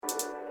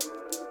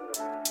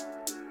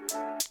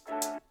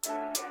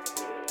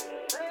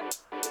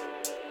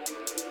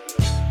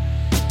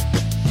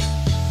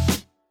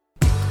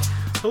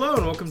Hello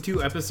and welcome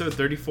to episode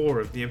 34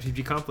 of the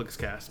MTG Complex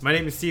Cast. My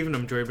name is Steven.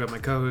 I'm joined by my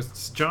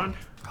co-hosts John.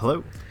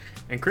 Hello.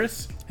 And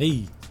Chris.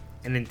 Hey.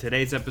 And in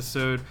today's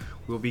episode,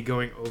 we'll be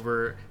going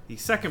over the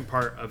second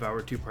part of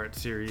our two-part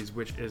series,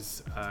 which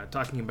is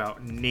talking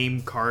about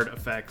name card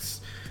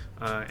effects.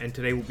 And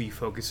today we'll be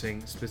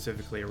focusing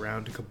specifically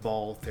around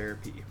Cabal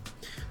Therapy.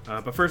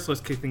 But first, let's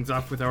kick things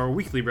off with our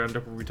weekly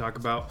roundup where we talk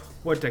about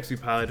what decks we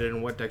piloted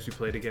and what decks we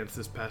played against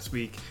this past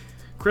week.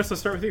 Chris, let's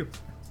start with you.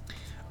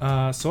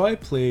 So I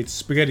played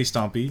Spaghetti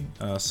Stompy.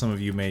 Some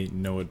of you may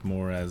know it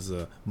more as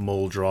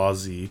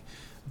Moldrazi,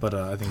 but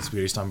I think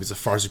Spaghetti Stompy is a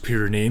far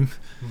superior name.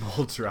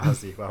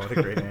 Moldrazi. Wow, what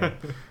a great name.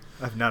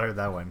 I've not heard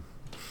that one.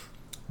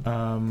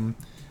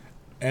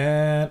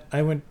 And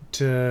I went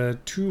to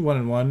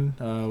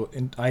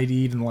 2-1-1.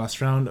 ID'd in the last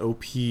round.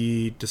 OP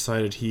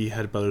decided he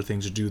had better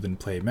things to do than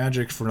play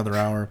Magic for another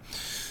hour.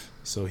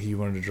 So he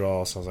wanted to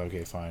draw, so I was like,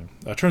 okay, fine.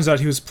 Turns out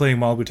he was playing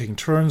while we were taking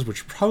turns,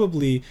 which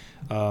probably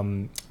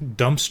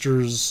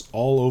dumpsters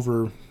all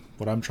over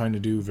what I'm trying to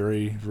do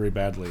very, very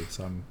badly.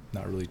 So I'm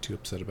not really too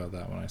upset about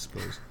that one, I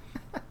suppose.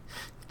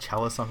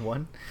 Chalice on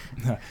one?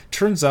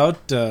 Turns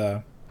out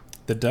the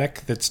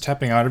deck that's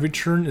tapping out every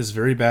turn is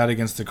very bad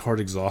against the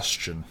card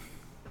Exhaustion.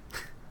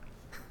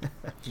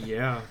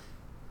 Yeah.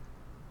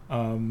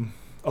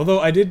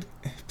 Although I did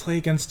play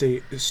against a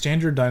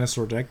standard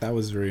dinosaur deck. That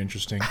was very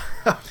interesting.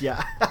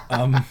 Yeah.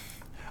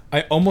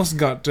 I almost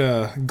got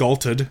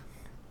Galted.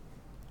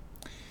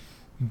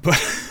 But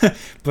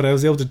I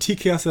was able to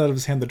TKS it out of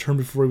his hand the turn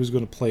before he was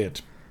going to play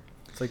it.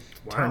 It's like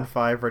turn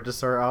 5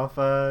 Regisaur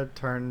Alpha,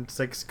 turn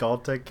 6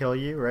 Galta kill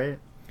you, right?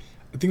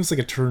 I think it was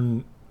like a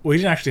turn... Well, he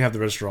didn't actually have the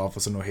Register Alpha,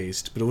 so no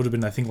haste. But it would have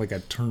been, I think, like a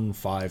turn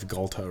 5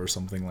 Galta or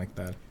something like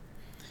that.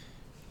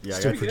 Yeah,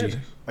 Still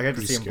I got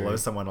to see him scary. blow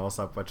someone else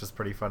up, which is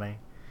pretty funny.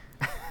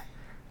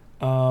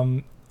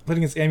 Played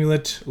against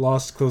Amulet,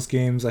 lost close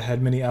games. I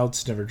had many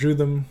outs, never drew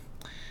them.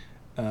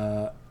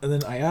 And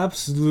then I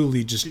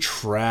absolutely just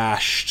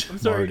trashed I'm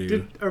sorry.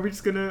 Mardu. Are we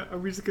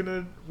just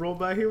gonna roll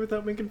by here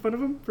without making fun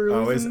of him for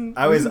I losing?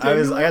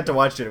 had to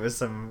watch it. It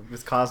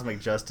was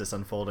cosmic justice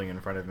unfolding in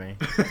front of me.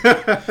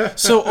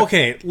 So,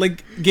 okay,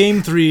 like,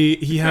 game 3,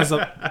 he has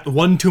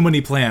one too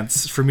many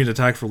plants for me to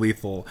attack for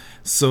lethal.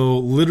 So,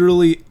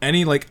 literally,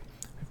 any, like,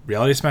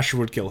 Reality Smasher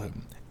would kill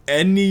him.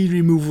 Any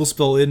removal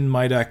spell in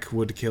my deck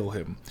would kill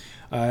him.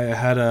 I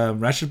had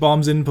Ratchet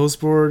Bombs in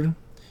post-board,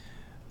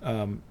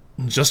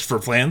 just for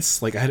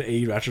plants. Like, I had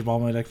a Ratchet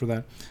Bomb in my deck for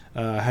that.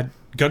 I had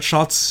Gut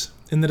Shots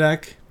in the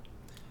deck.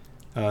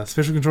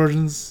 Special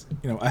Contortions.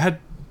 You know, I had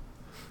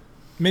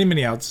many,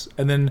 many outs.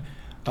 And then,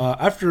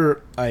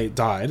 after I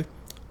died,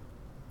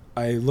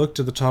 I looked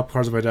at the top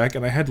cards of my deck,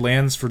 and I had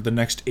lands for the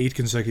next 8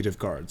 consecutive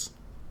cards.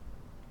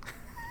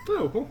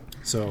 Oh, cool.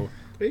 So,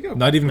 There you go.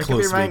 not even Make up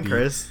close, your mind, baby.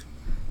 Chris.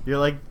 You're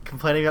like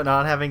complaining about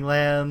not having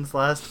lands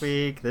last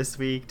week, this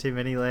week, too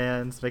many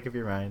lands. Make up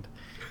your mind.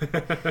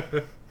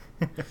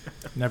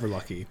 Never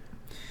lucky.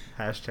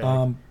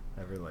 Hashtag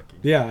never lucky.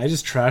 Yeah, I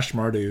just trashed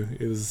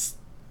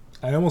Mardu.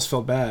 I almost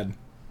felt bad.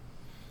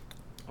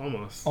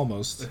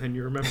 Almost. And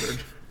you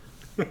remembered.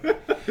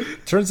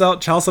 Turns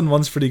out Chalice on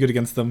 1's pretty good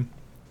against them.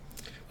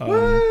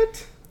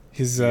 What?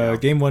 His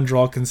game 1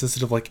 draw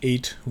consisted of like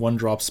 8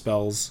 1-drop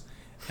spells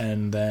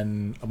and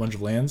then a bunch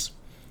of lands.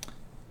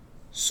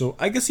 So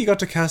I guess he got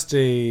to cast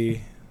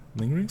a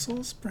Lingering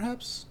Souls,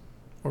 perhaps?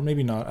 Or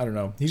maybe not, I don't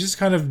know. He just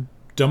kind of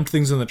dumped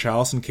things in the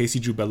Chalice in case he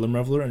drew Bedlam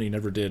Reveler, and he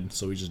never did,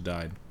 so he just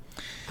died.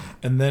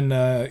 And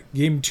then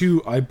game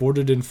 2, I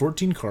boarded in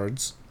 14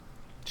 cards.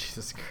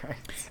 Jesus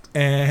Christ.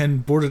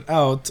 And boarded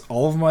out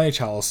all of my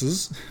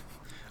Chalices,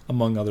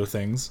 among other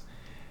things.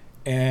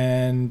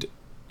 And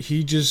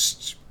he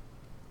just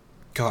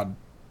got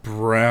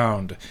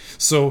browned.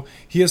 So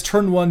he has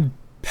turn 1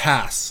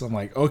 pass. I'm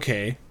like,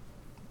 okay,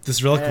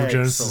 this Relic of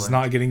Agenus is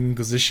not getting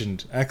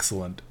Inquisitioned.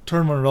 Excellent.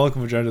 Turn 1 Relic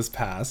of Agenus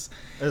pass.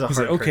 There's a He's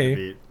hard like, card to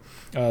okay.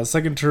 beat.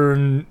 Second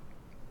turn,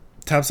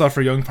 taps off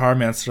for Young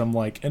Pyromancer. I'm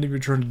like, end of your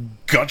turn,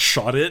 Gut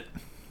Shot it.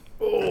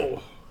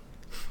 Oh.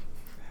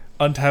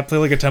 Untap, play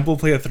like a Temple,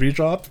 play a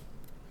 3-drop.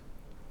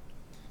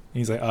 And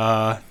he's like,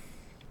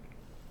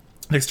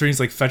 next turn he's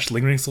like, fetch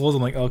Lingering Souls.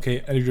 I'm like, okay,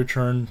 end of your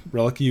turn,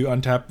 Relic you,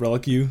 untap,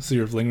 Relic you, so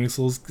your Lingering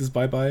Souls is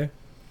bye-bye.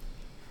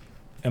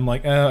 I'm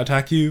like,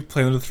 attack you,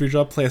 play another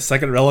 3-drop, play a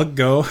second Relic,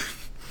 go.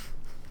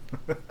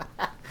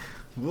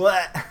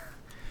 What?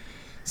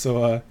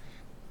 So,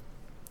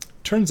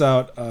 turns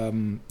out,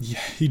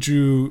 he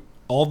drew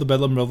all the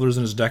Bedlam Revelers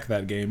in his deck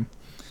that game.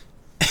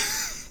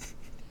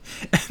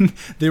 And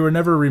they were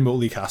never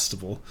remotely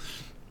castable.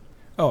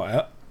 Oh,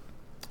 I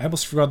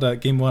almost forgot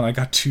that game 1 I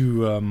got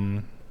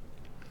to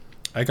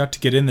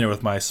get in there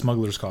with my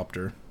Smuggler's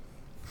Copter.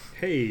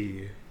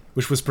 Hey.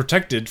 Which was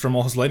protected from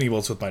all his lightning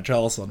bolts with my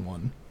Chalice on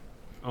 1.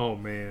 Oh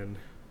man.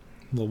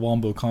 The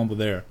wombo combo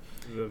there.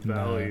 The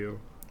value.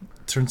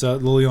 Turns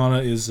out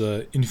Liliana is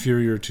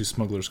inferior to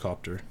Smuggler's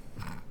Copter.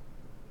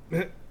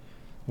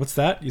 What's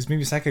that? He's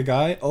maybe sack a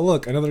guy? Oh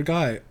look, another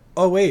guy.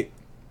 Oh wait.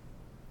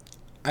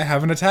 I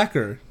have an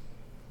attacker.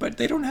 But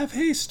they don't have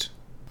haste.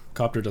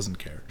 Copter doesn't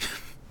care.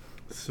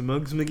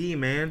 Smugs McGee,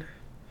 man.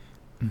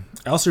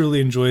 I also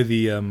really enjoy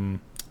the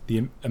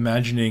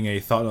imagining a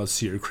Thought-Knot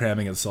Seer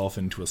cramming itself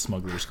into a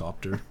smuggler's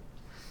copter.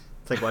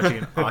 It's like watching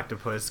an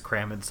octopus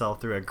cram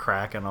itself through a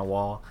crack in a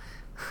wall.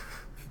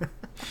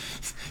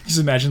 Just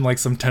imagine like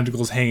some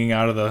tentacles hanging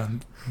out of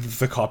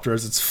the copter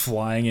as it's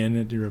flying in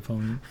at your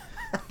opponent.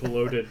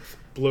 Bloated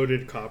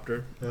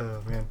copter.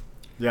 Oh man.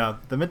 Yeah,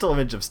 the mental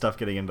image of stuff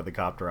getting into the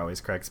copter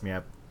always cracks me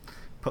up.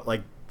 Put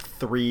like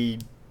 3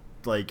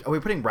 we were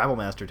putting Rabble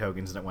Master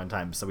tokens in at one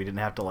time, so we didn't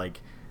have to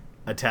like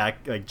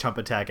chump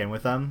attack in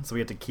with them. So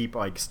we had to keep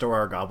store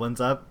our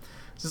goblins up.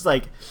 It's just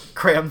like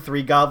cram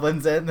 3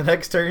 goblins in the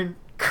next turn,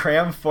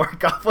 cram 4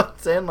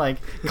 goblins in, like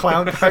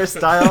clown car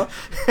style.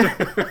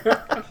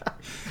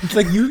 It's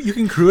like you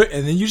can crew it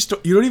and then you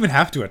don't even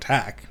have to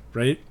attack,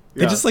 right?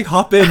 They Yeah. just like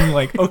hop in and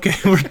like, okay,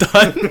 we're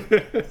done.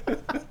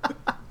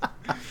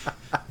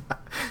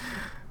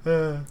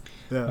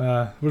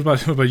 Yeah.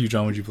 What about you,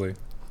 John? What'd you play?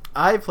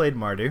 I played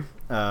Mardu,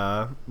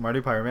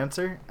 Mardu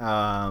Pyromancer.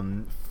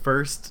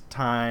 First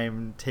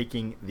time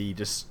taking the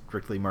just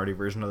strictly Mardu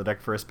version of the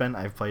deck for a spin.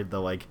 I've played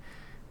the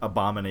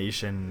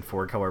Abomination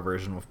 4-color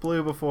version with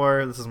blue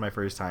before. This is my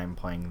first time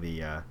playing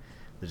the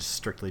just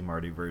strictly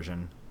Mardu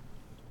version.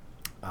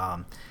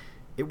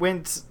 It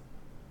went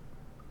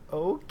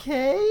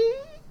okay?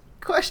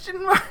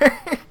 Question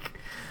mark.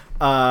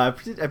 I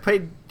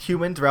played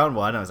humans round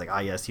 1. I was like,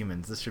 yes,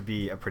 humans. This should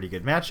be a pretty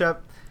good matchup.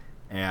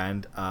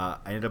 And I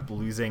ended up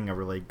losing a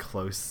really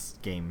close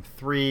game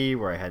 3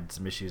 where I had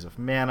some issues with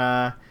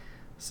mana,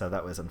 so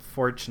that was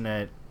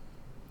unfortunate.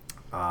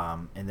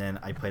 And then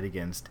I played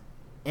against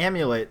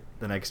Amulet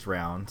the next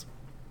round,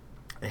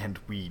 and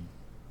we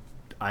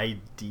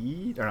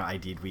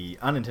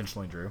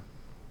unintentionally drew.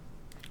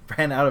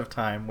 Ran out of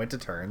time, went to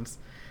turns.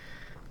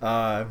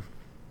 So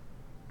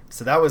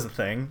that was a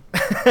thing.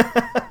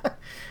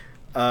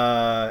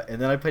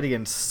 And then I played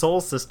against Soul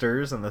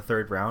Sisters in the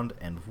 3rd round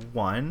and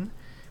won.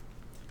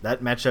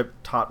 That matchup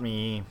taught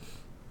me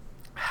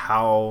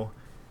how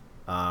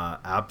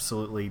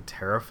absolutely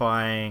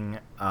terrifying.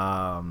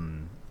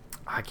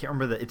 I can't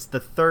remember it's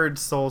the 3rd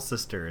Soul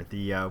Sister,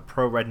 the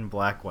pro red and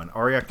black one,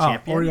 Auriok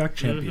Champion. Auriok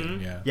Champion,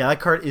 Mm-hmm. yeah. Yeah, that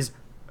card is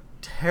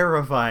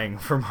terrifying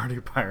for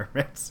Mardu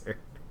Pyromancer.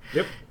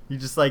 Yep. You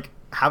just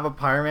have a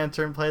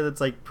Pyromancer in play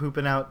that's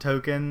pooping out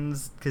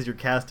tokens because you're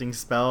casting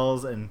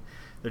spells and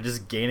they're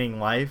just gaining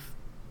life,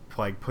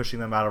 pushing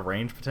them out of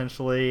range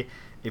potentially.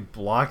 It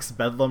blocks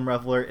Bedlam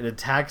Reveler. It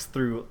attacks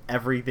through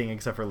everything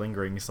except for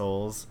Lingering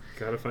Souls.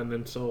 Gotta find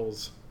them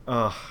souls.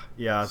 Ugh,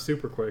 yeah.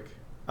 Super quick.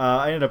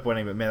 I ended up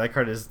winning, but man, that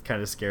card is kind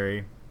of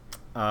scary.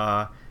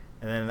 And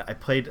then I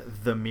played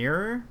The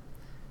Mirror,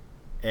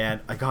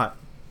 and I got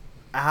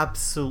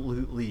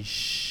absolutely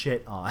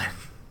shit on.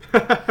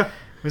 It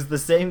was the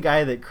same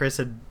guy that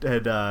Chris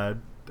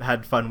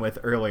had fun with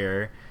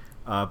earlier.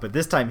 But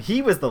this time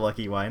he was the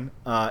lucky one.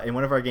 In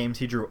one of our games,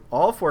 he drew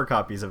all 4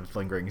 copies of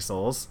Lingering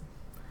Souls.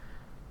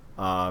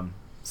 So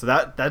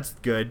that's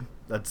good.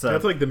 That's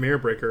like the Mirror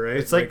Breaker, right?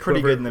 It's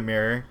pretty good in the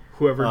Mirror.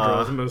 Whoever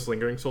draws the most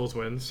Lingering Souls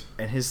wins.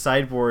 And his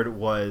sideboard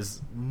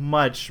was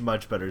much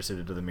better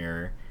suited to the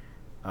Mirror.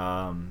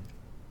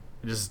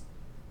 Just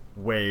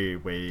way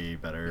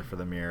better for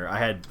the Mirror. I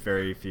had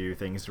very few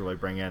things to really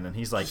bring in, and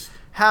he's like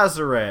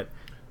Hazoret,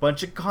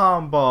 bunch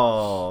of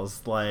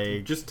balls,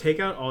 just take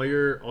out all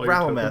your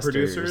token Masters.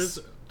 producers.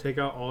 Take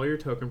out all your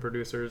token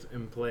producers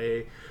and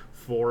play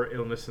 4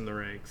 Illness in the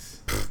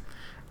Ranks.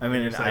 I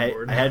mean, your I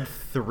sideboard. had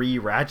 3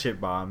 Ratchet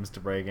Bombs to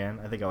bring in.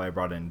 I think I only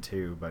brought in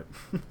 2, but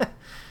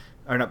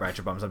or not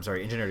Ratchet Bombs. I'm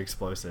sorry, Engineered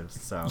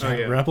Explosives. So Oh,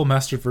 yeah. Rabble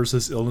Master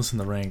versus Illness in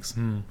the Ranks.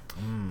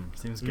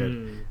 seems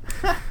good.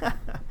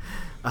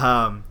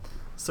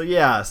 So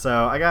yeah,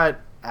 so I got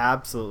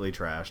absolutely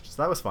trashed.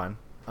 So that was fun.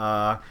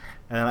 And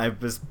I've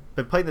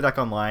been playing the deck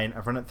online.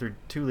 I've run it through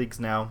 2 leagues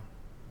now.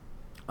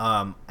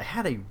 I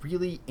had a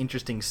really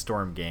interesting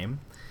Storm game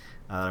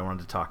that I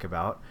wanted to talk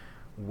about,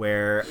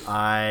 where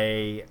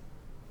I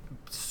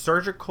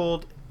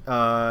surgical.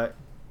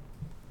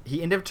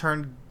 He ended up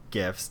turn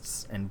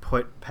gifts and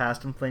put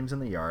Past in Flames in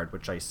the yard,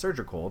 which I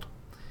surgicaled,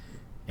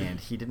 and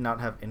he did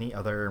not have any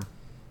other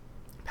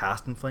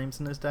Past in Flames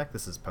in his deck.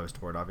 This is post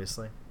board,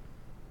 obviously.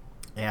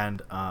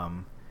 And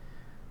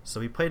so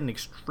he played an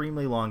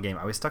extremely long game.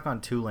 I was stuck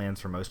on 2 lands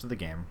for most of the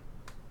game,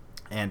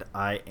 and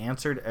I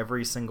answered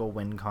every single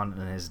win con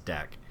in his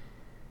deck,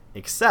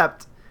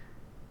 except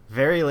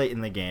very late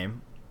in the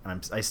game.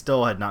 I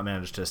still had not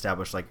managed to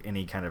establish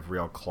any kind of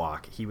real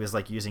clock. He was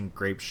using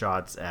Grape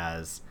Shots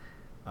as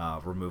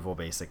removal,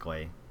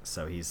 basically.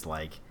 So he's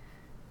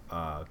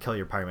kill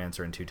your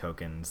Pyromancer in 2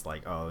 tokens,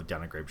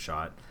 down a Grape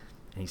Shot.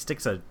 And he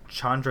sticks a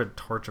Chandra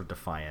Torch of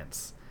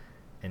Defiance.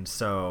 And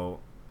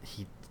so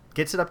he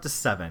gets it up to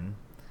 7,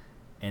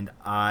 and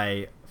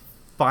I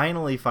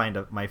finally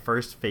find my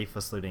first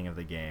Faithless looting of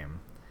the game.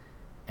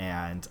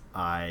 And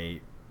I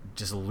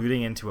just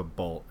looting into a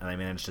Bolt, and I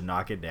managed to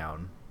knock it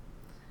down.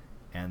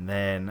 And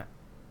then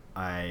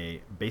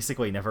I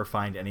basically never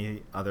find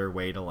any other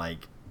way to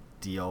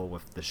deal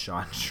with the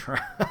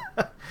Chandra.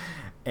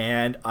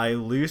 And I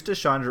lose to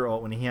Chandra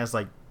ult when he has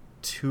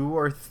 2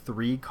 or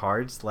 3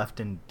 cards left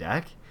in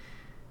deck.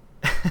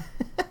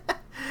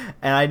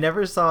 And I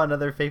never saw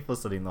another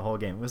Faithless Looting the whole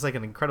game. It was like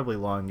an incredibly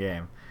long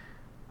game.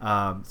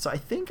 So I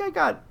think I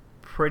got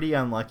pretty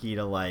unlucky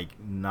to like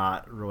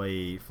not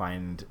really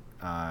find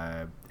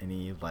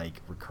any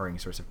like recurring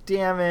source of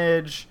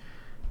damage,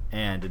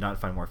 and did not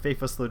find more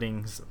Faithless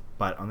Lootings.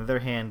 But on the other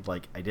hand,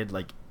 like I did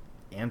like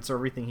answer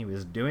everything he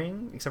was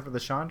doing except for the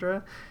Chandra.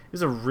 It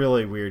was a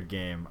really weird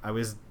game. I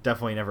was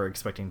definitely never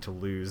expecting to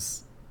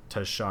lose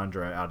to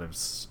Chandra out of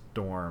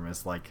Storm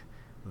as like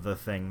the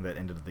thing that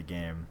ended the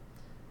game.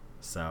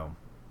 So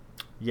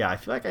yeah, I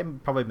feel like I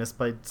probably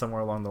misplayed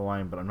somewhere along the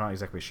line, but I'm not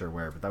exactly sure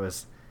where. But that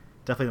was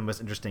definitely the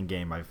most interesting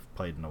game I've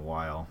played in a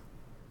while.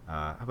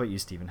 How about you,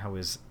 Steven? How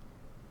was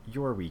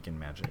your week in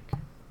Magic?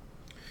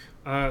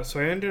 So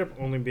I ended up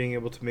only being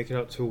able to make it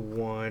out to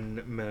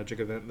one Magic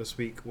event this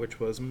week, which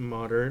was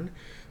Modern.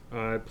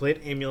 I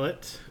played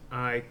Amulet.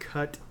 I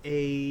cut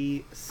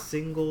a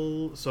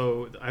single...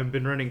 So I've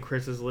been running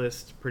Chris's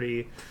list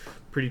pretty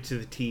to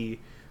the T.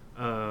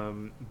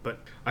 But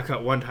I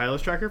cut one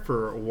Tireless Tracker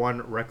for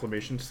one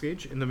Reclamation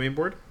Stage in the main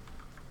board.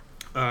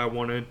 I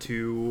wanted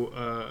to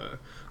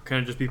kind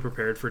of just be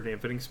prepared for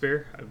Dampening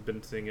Spare. I've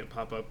been seeing it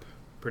pop up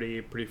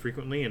pretty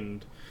frequently,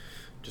 and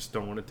just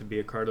don't want it to be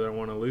a card that I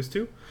want to lose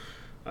to.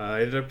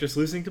 I ended up just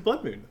losing to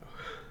Blood Moon,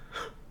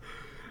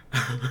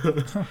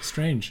 though. Huh,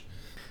 strange.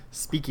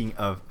 Speaking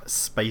of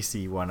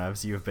spicy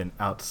one-ups, you have been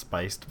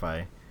outspiced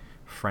by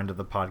friend of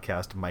the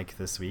podcast Mike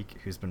this week,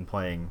 who's been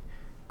playing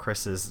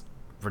Chris's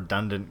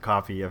redundant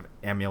copy of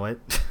Amulet.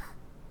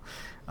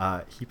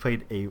 He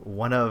played a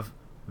one-of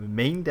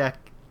main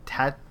deck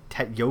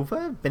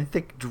Tatyova,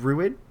 Benthic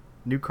Druid,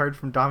 new card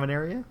from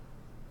Dominaria.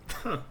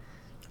 Huh.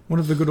 One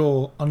of the good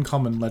old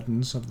uncommon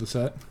legends of the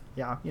set.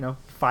 Yeah,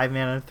 5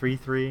 mana,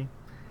 3/3.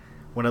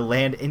 When a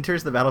land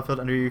enters the battlefield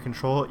under your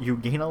control, you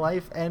gain a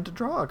life and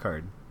draw a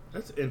card.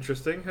 That's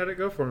interesting. How'd it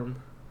go for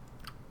him?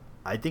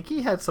 I think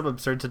he had some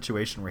absurd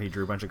situation where he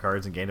drew a bunch of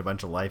cards and gained a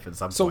bunch of life at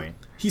some point.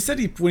 He said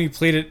when he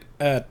played it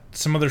at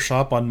some other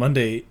shop on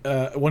Monday,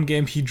 one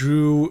game he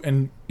drew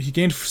and he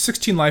gained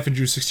 16 life and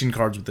drew 16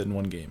 cards with it in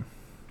one game.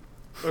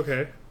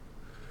 Okay.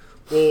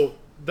 Well,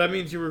 that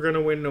means you were going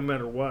to win no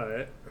matter what.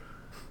 I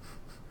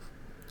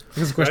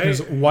guess the question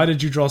is, why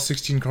did you draw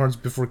 16 cards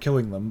before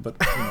killing them? But,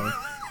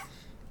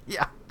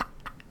 Yeah.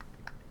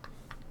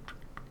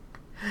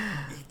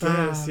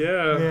 Yes,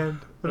 yeah.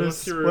 Man.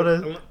 Unless you were-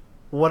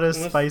 What a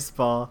unless- spice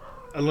ball.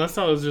 Unless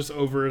I was just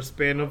over a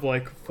span of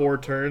like 4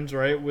 turns,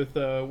 right, with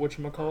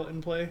whatchamacallit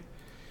in play.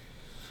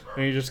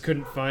 And you just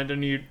couldn't find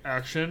any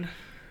action.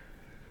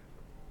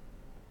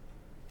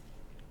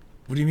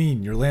 What do you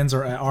mean? Your lands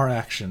are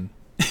action.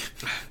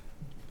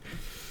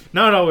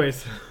 Not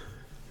always.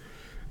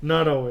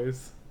 Not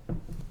always.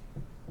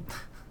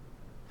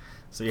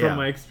 So yeah, From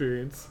my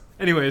experience.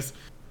 Anyways,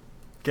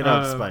 get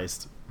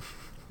outspiced.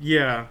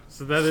 yeah,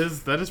 so that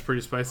is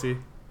pretty spicy.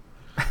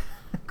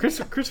 Chris,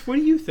 what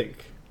do you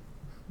think?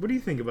 What do you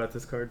think about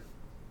this card?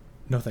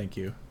 No, thank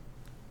you.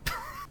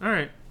 All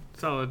right,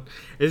 solid.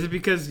 Is it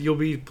because you'll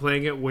be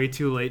playing it way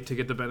too late to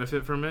get the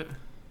benefit from it?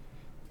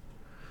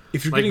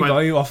 If you're Like getting my-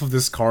 value off of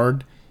this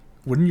card,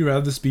 wouldn't you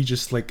rather this be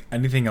just like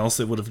anything else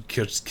that would have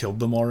just killed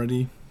them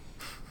already?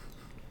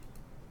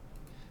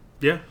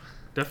 Yeah,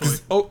 definitely.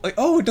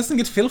 It doesn't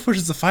get fatal push.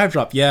 It's a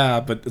 5-drop. Yeah,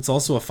 but it's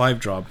also a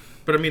 5-drop.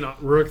 But I mean,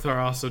 Rurik-Thar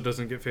also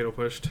doesn't get fatal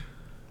pushed,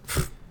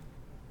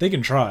 They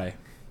can try,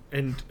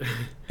 and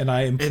and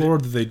I implore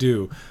that they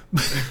do.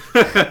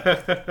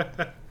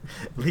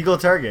 Legal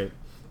target.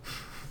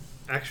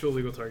 actual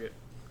legal target.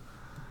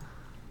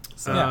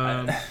 So,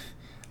 Yeah,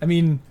 I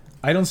mean,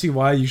 I don't see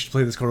why you should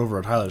play this card over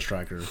a Tireless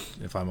Tracker,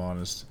 if I'm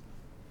honest.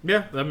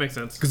 Yeah, that makes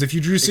sense. Because if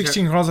you drew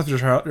 16 cards off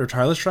your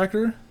Tireless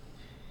Tracker,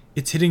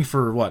 it's hitting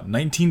for,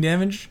 19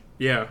 damage?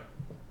 Yeah.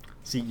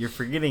 see, you're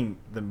forgetting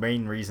the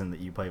main reason that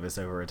you play this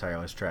over a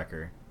Tireless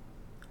Tracker.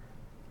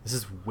 This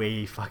is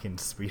way fucking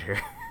sweeter.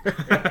 I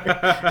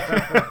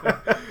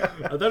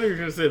thought you were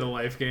gonna say the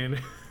life gain.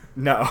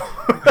 No.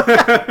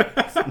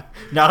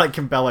 Not a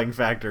compelling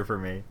factor for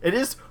me. It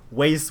is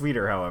way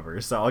sweeter, however,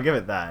 so I'll give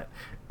it that.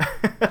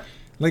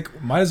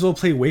 Like, might as well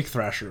play Wake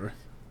Thrasher.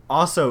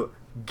 Also,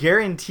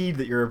 guaranteed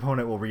that your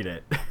opponent will read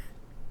it.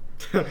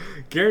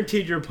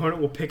 Guaranteed your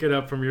opponent will pick it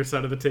up from your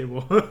side of the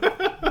table. What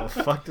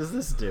the fuck does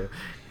this do?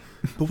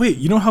 But wait,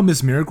 you know how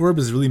Miss Miragorb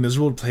is really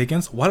miserable to play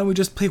against? Why don't we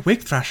just play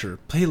Wake Thrasher?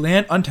 Play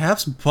land,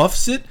 untaps,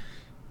 buffs it,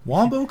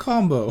 wombo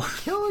combo.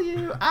 Kill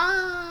you!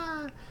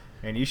 Ah!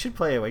 And you should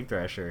play a Wake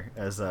Thrasher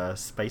as a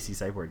spicy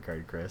sideboard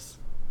card, Chris.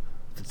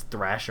 Let's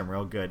thrash them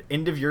real good.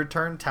 End of your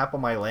turn, tap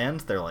on my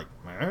lands. They're like,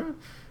 eh?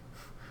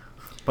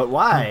 But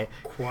why?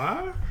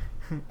 Qua?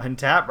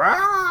 Untap.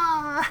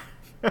 Rah!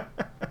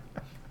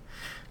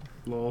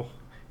 Lol.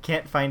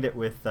 Can't find it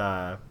with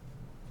Pact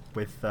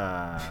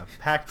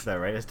though,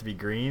 right? It has to be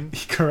green.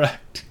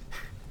 Correct.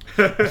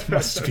 It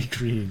must be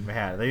green.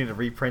 Man, they need to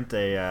reprint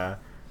a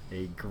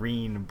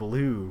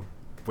green-blue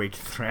Wake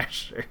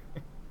Thrasher.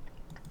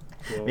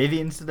 Lol. Maybe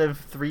instead of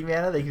 3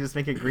 mana, they can just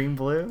make it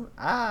green-blue.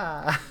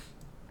 Ah.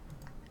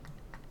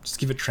 Just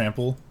give it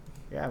trample.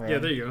 Yeah, man. Yeah,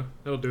 there you go.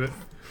 That'll do it.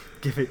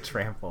 Give it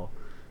trample.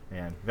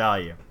 Man,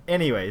 value.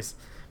 Anyways,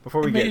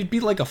 before we It'd be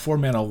like a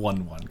 4-mana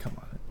 1/1. Come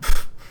on.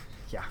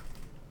 Yeah.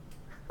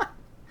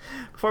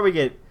 Before we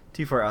get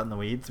too far out in the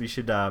weeds, we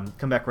should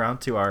come back around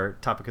to our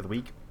topic of the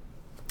week.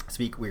 This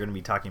week we're going to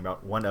be talking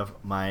about one of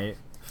my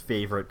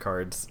favorite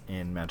cards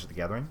in Magic the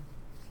Gathering.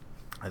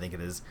 I think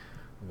it is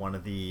one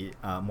of the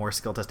more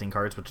skill testing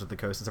cards which the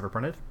Coast has ever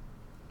printed.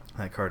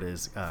 That card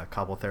is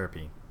Cobble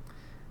Therapy.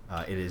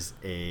 It is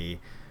a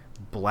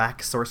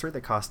black sorcerer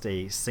that costs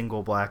a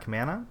single black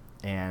mana,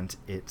 and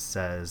it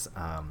says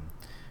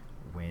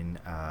it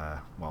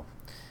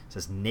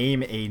says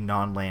name a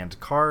non-land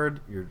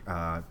card. Your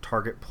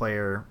target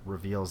player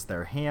reveals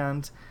their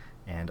hand,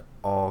 and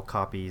all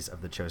copies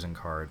of the chosen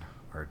card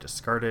are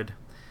discarded.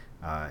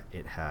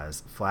 It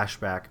has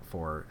flashback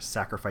for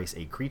sacrifice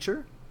a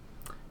creature.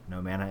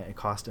 No mana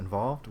cost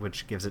involved,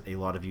 which gives it a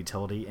lot of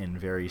utility in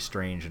very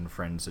strange and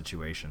friend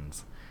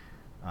situations.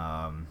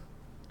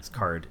 This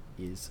card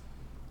is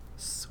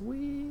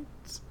sweet.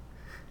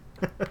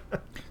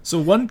 So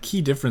one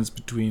key difference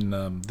between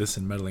this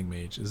and Meddling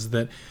Mage is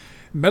that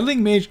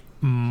Meddling Mage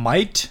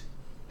might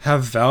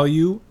have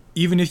value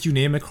even if you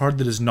name a card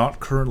that is not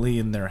currently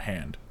in their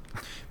hand,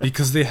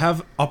 because they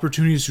have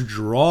opportunities to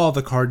draw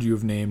the card you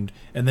have named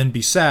and then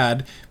be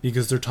sad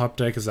because their top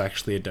deck is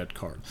actually a dead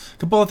card.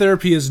 Cabal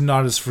Therapy is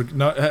not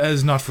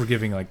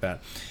forgiving like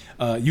that.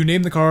 You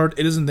name the card,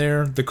 it isn't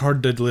there, the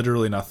card did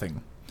literally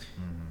nothing.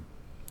 Mm-hmm.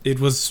 It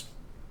was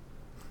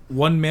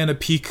 1 mana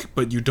peak,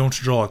 but you don't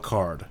draw a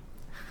card.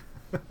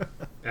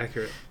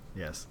 Accurate.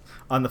 Yes.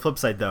 On the flip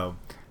side, though,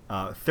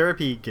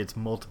 Therapy gets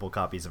multiple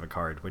copies of a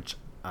card, which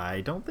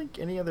I don't think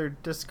any other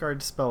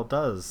discard spell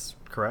does,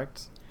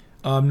 correct?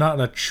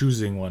 Not a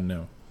choosing one,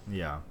 no.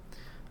 Yeah.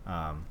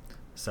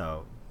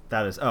 So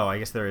that is... Oh, I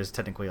guess there is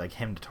technically like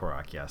Hymn to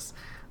Torok, yes.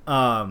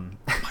 Mind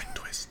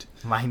Twist.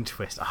 Mind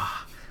Twist.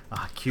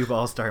 Cube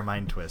All-Star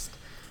Mind Twist.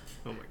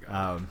 Oh my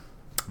god.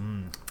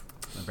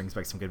 That brings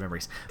back some good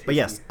memories. But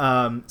yes,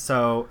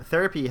 so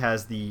Therapy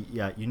has the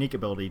unique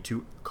ability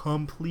to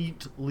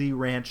completely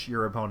ranch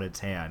your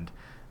opponent's hand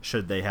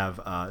should they have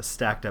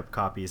stacked up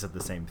copies of the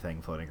same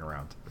thing floating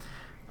around.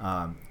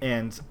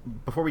 And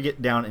before we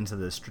get down into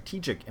the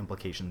strategic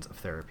implications of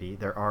Therapy,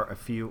 there are a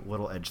few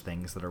little edge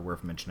things that are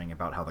worth mentioning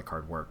about how the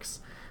card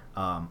works.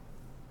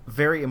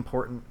 Very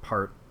important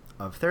part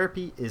of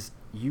Therapy is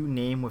you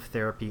name with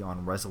Therapy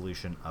on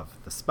resolution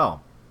of the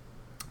spell.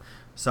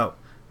 So,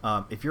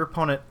 if your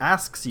opponent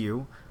asks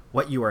you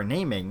what you are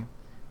naming,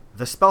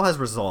 the spell has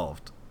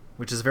resolved,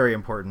 which is very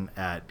important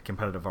at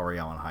competitive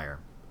REL and higher.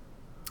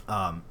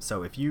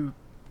 So if you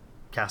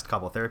cast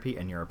Cobble Therapy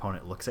and your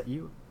opponent looks at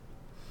you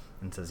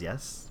and says,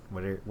 yes,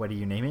 what are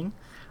you naming?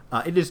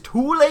 It is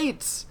too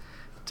late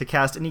to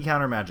cast any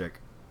counter magic.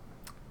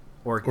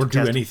 Or do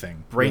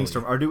anything.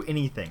 Brainstorm, really. or do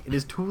anything. It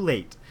is too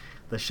late.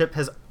 The ship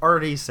has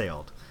already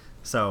sailed.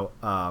 So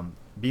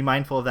be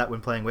mindful of that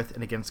when playing with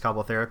and against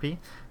Cobble Therapy.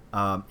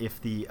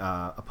 If the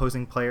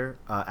opposing player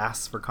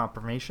asks for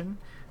confirmation,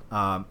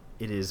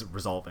 it is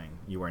resolving.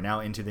 You are now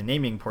into the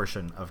naming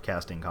portion of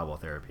casting Cobble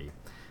Therapy,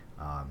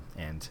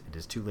 and it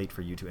is too late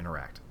for you to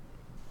interact.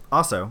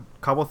 Also,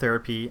 Cobble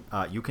Therapy,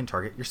 you can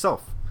target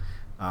yourself,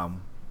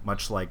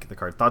 much like the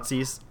card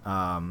Thoughtseize.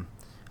 And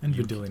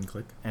Vendilion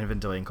Click. And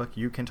Vendilion Click,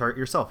 you can target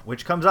yourself,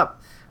 which comes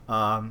up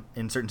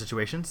in certain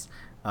situations.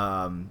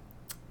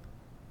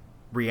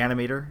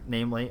 Reanimator,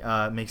 namely,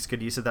 makes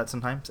good use of that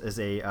sometimes as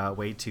a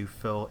way to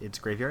fill its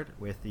graveyard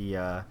with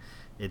the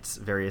its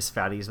various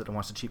fatties that it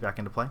wants to cheat back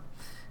into play.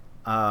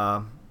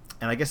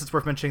 And I guess it's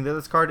worth mentioning that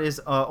this card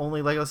is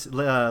only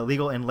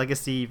legal in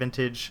Legacy,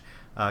 Vintage,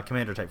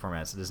 Commander type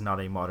formats. It is not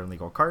a modern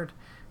legal card.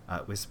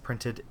 It was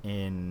printed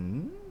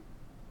in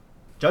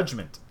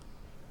Judgment.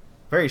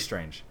 Very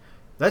strange.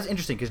 That's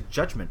interesting because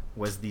Judgment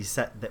was the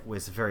set that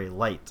was very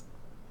light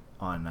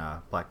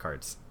on black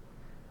cards.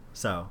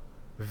 So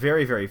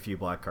very, very few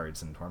black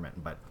cards in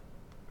Torment, but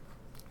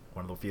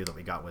one of the few that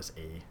we got was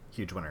a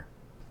huge winner.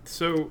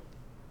 So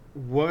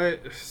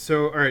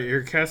all right,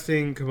 you're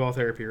casting Cabal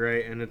Therapy,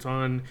 right? And it's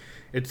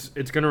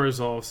going to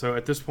resolve. So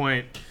at this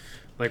point,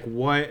 like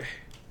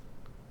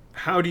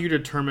how do you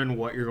determine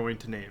what you're going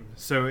to name?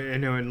 So I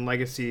know in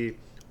Legacy,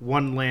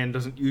 one land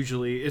doesn't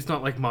usually, it's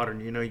not like Modern,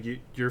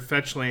 your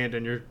fetch land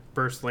and your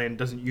burst land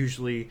doesn't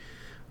usually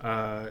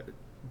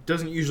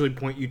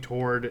point you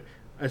toward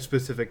a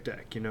specific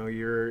deck.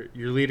 You're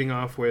leading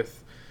off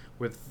with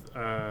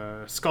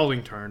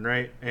Scalding Tarn,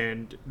 right?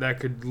 And that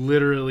could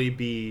literally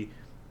be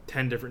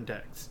 10 different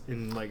decks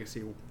in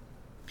Legacy.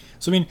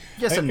 So I mean,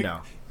 yes and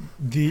no.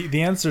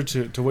 The answer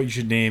to what you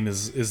should name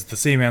is the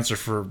same answer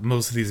for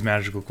most of these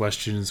magical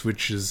questions,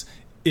 which is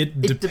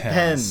it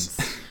depends.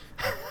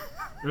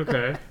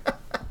 Okay.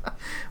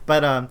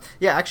 But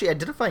actually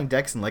identifying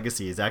decks in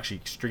Legacy is actually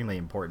extremely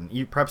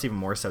important, perhaps even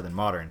more so than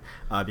Modern,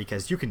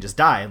 because you can just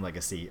die in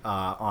Legacy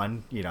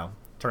on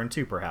turn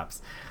 2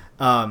 perhaps.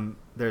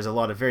 There's a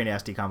lot of very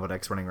nasty combo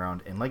decks running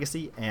around in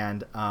Legacy,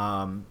 and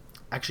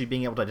actually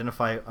being able to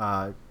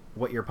identify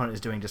what your opponent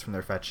is doing just from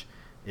their fetch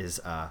is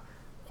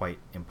quite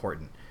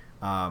important.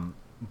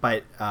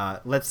 But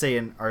let's say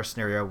in our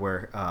scenario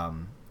where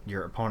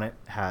your opponent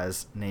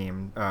has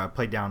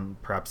played down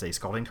perhaps a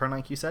Scalding Tarn,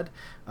 like you said,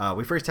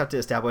 we first have to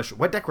establish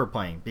what deck we're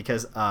playing,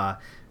 because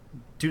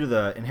due to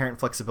the inherent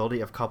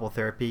flexibility of Cobble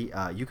Therapy,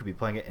 you could be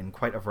playing it in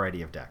quite a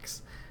variety of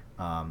decks.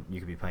 You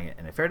could be playing it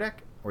in a fair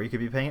deck, or you could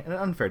be playing it in an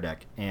unfair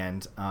deck,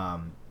 and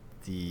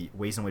the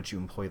ways in which you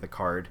employ the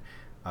card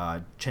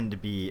tend to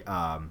be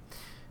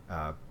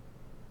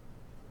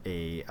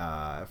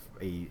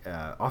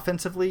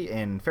offensively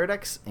in fair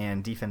decks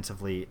and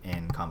defensively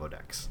in combo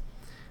decks.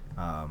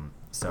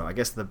 So I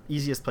guess the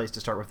easiest place to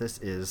start with this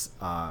is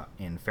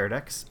in fair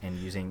decks and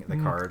using the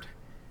card.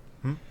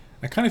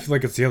 I kind of feel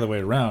like it's the other way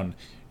around.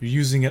 You're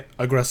using it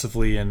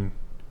aggressively in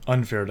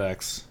unfair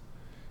decks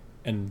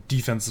and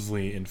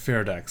defensively in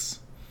fair decks,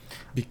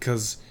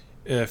 because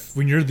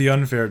when you're the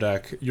unfair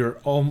deck, you're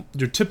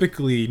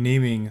typically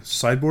naming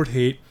sideboard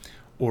hate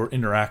or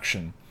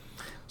interaction.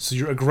 So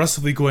you're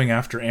aggressively going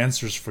after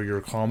answers for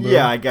your combo.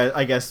 Yeah, I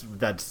guess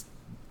that's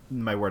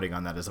my wording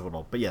on that is a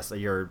little. But yes,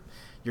 you're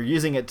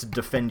using it to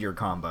defend your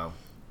combo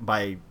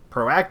by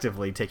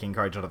proactively taking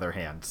cards out of their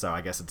hand. So I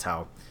guess it's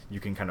how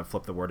you can kind of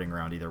flip the wording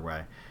around either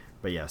way.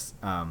 But yes,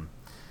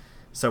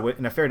 so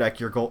in a fair deck,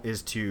 your goal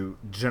is to,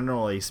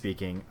 generally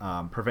speaking,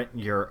 prevent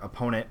your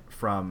opponent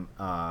from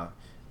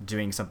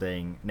doing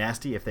something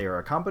nasty if they are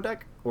a combo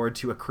deck, or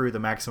to accrue the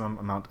maximum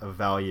amount of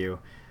value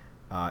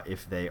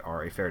if they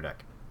are a fair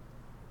deck.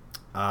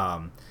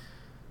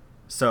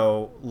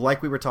 So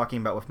like we were talking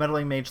about with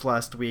Meddling Mage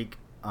last week,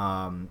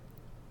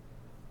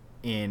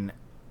 in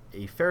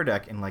a fair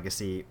deck in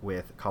Legacy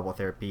with Cobble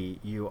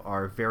Therapy, you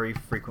are very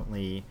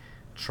frequently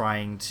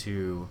trying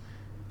to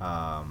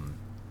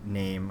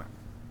name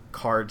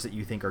cards that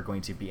you think are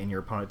going to be in your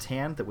opponent's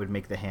hand that would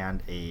make the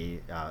hand a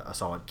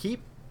solid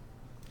keep.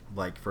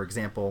 Like, for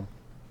example,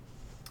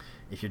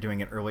 if you're doing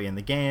it early in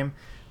the game,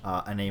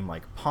 a name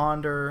like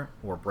Ponder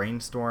or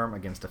Brainstorm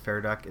against a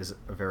fair deck is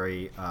a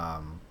very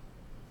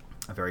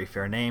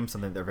fair name,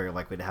 something they're very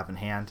likely to have in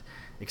hand,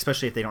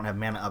 especially if they don't have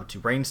mana up to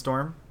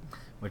Brainstorm,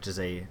 which is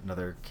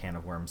another can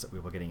of worms that we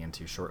will be getting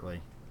into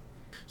shortly.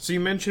 So you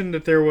mentioned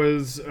that there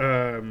was,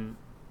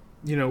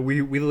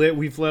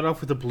 we've led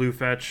off with a blue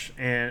fetch,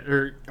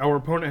 or our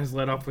opponent has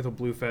led off with a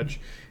blue fetch,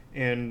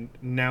 and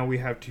now we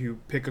have to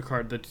pick a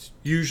card that's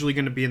usually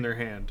going to be in their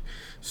hand.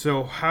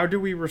 So how do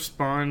we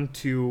respond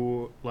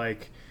to,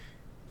 like,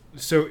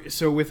 so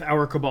with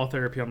our Cabal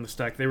Therapy on the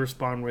stack, they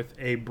respond with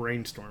a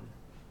Brainstorm.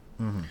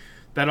 Mm-hmm.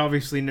 That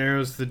obviously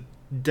narrows the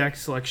deck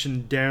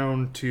selection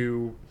down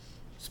to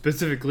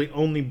specifically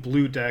only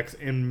blue decks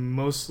and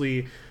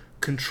mostly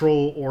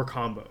control or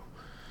combo.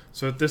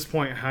 So at this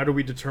point, how do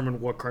we determine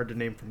what card to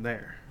name from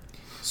there?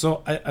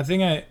 So I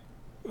think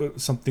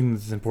something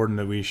that's important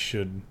that we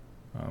should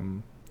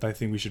I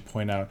think we should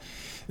point out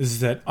is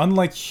that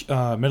unlike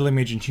Meddling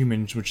Mage and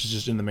Humans, which is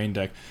just in the main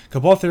deck,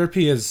 Cabal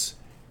Therapy is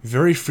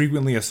very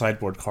frequently a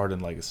sideboard card in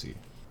Legacy.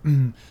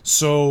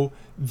 So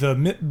the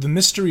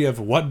mystery of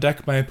what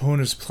deck my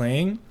opponent is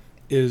playing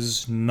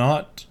is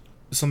not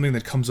something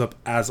that comes up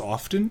as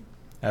often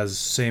as,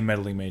 say,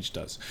 Meddling Mage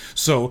does.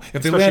 So if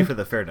especially they land for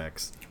the fair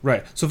decks,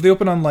 right? So if they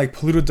open on like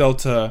Polluted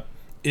Delta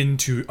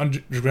into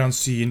Underground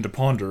Sea into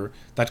Ponder,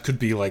 that could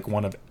be like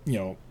one of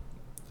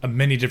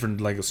many different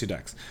Legacy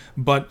decks.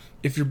 But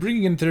if you're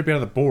bringing in Therapy out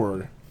of the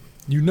board,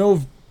 you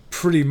know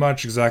pretty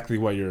much exactly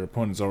what your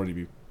opponent's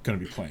already going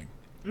to be playing.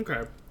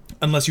 Okay.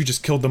 Unless you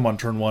just killed them on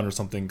turn 1 or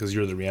something because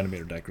you're the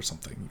Reanimator deck or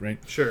something, right?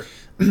 Sure.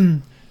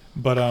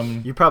 But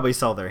you probably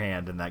saw their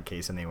hand in that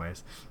case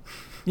anyways.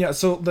 Yeah,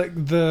 so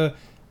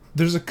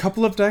there's a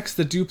couple of decks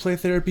that do play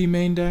Therapy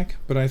main deck,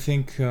 but I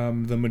think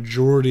the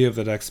majority of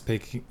the decks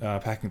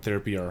packing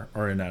Therapy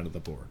are in out of the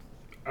board.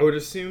 I would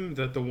assume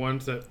that the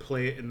ones that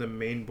play it in the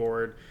main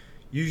board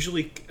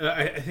usually,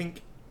 I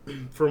think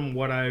from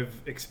what I've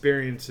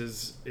experienced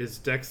is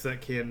decks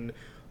that can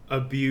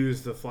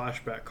abuse the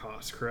flashback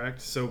cost,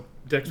 correct? So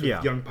decks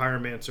with Young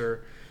Pyromancer,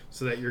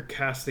 so that you're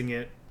casting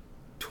it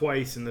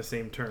twice in the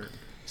same turn.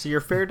 So your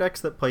fair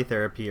decks that play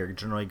Therapy are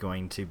generally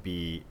going to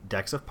be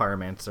decks of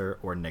Pyromancer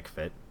or Nick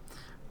Fit,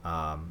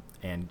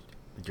 and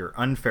your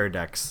unfair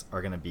decks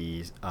are going to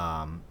be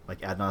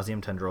like Ad Nauseam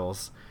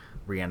Tendrils,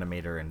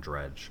 Reanimator, and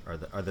Dredge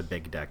are the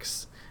big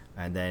decks.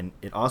 And then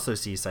it also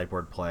sees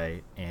sideboard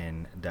play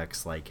in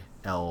decks like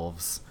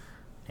Elves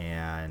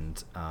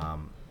and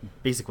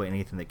basically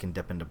anything that can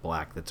dip into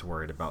black that's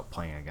worried about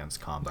playing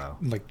against combo.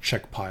 Like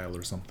Check Pile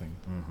or something.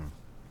 Mm-hmm.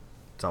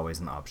 It's always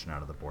an option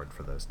out of the board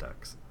for those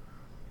decks.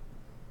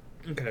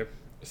 Okay,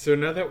 so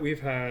now that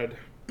we've had...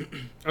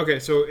 okay,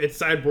 so it's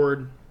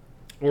sideboard.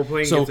 We're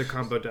playing against a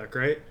combo deck,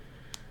 right?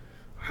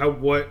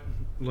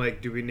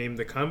 Do we name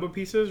the combo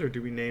pieces, or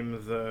do we name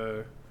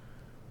the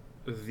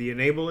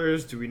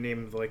enablers? Do we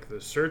name, like, the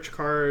search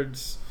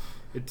cards?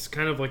 It's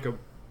kind of like a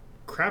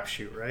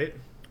crapshoot, right?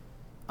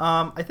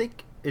 I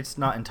think it's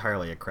not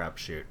entirely a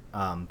crapshoot.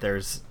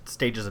 There's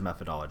stages of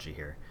methodology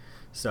here.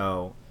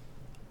 So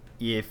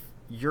if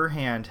your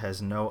hand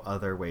has no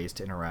other ways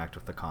to interact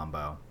with the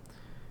combo,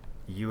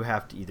 you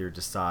have to either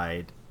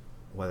decide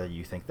whether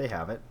you think they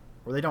have it,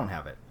 or they don't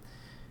have it.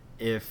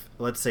 If,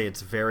 let's say,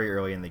 it's very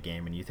early in the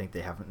game and you think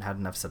they haven't had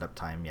enough setup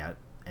time yet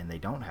and they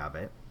don't have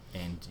it,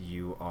 and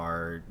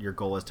your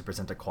goal is to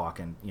present a clock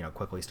and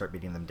quickly start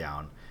beating them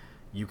down,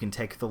 you can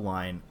take the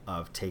line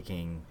of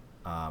taking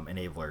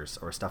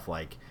enablers or stuff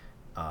like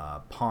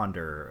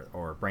Ponder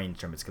or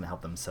Brainstorm. It's going to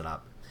help them set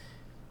up.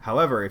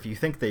 However, if you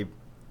think they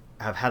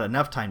have had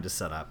enough time to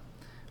set up,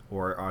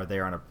 or are they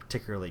on a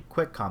particularly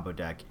quick combo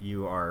deck,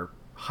 you are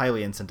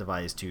highly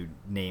incentivized to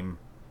name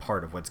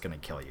part of what's going to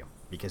kill you,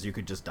 because you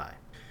could just die.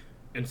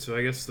 And so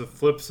I guess the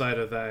flip side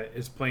of that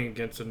is playing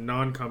against a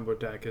non-combo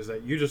deck is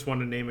that you just want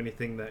to name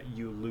anything that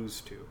you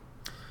lose to.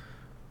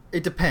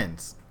 It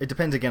depends. It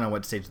depends again on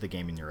what stage of the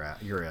game you're at.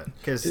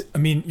 Because I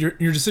mean, your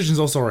decisions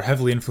also are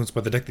heavily influenced by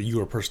the deck that you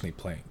are personally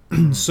playing.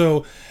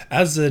 So,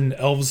 as an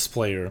Elves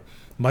player,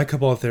 my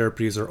Cabal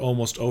therapies are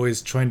almost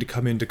always trying to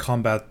come in to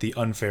combat the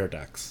unfair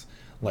decks,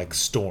 like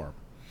Storm.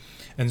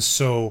 And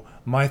so,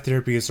 my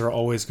therapies are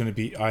always going to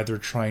be either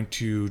trying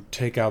to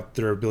take out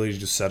their ability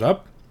to set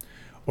up,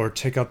 or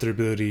take out their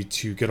ability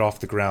to get off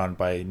the ground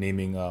by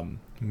naming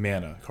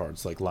mana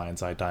cards like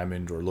Lion's Eye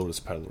Diamond or Lotus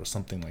Petal or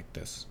something like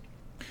this.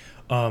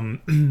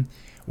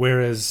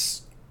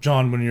 Whereas,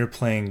 John, when you're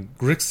playing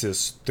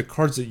Grixis, the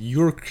cards that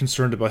you're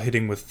concerned about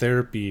hitting with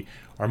therapy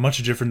are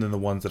much different than the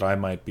ones that I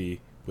might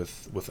be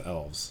with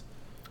Elves.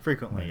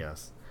 Frequently,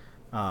 yes.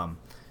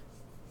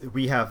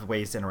 We have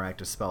ways to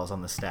interact with spells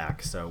on the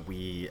stack, so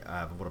we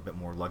have a little bit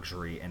more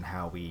luxury in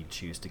how we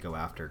choose to go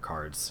after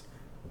cards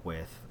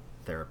with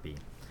therapy.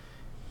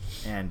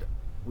 And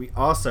we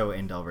also,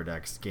 in Delver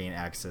decks, gain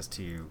access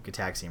to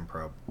Gitaxian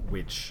Probe,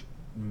 which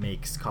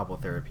makes Cabal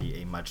Therapy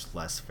a much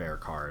less fair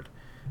card.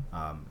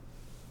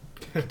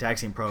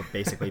 Gitaxian Probe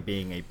basically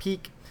being a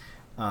peek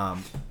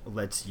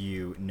lets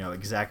you know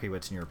exactly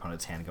what's in your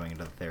opponent's hand going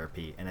into the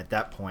therapy, and at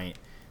that point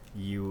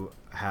you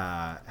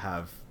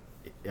have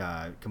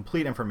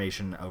complete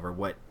information over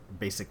what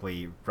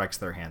basically wrecks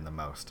their hand the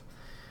most.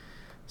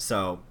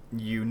 So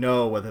you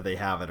know whether they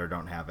have it or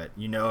don't have it.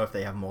 You know if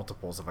they have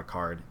multiples of a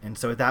card. And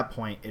so at that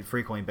point, it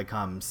frequently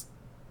becomes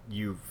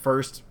you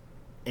first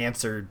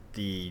answer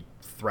the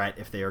threat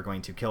if they are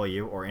going to kill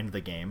you or end the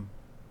game.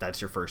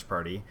 That's your first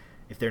party.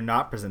 If they're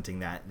not presenting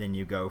that, then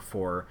you go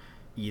for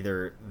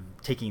either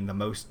taking the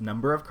most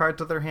number of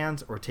cards out of their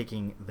hands or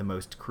taking the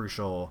most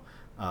crucial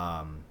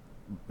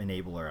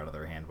enabler out of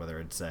their hand, whether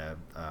it's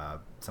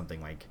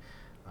something like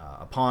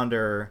a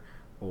Ponder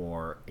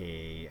or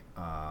a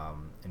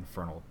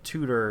Infernal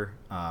Tutor.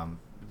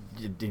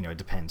 It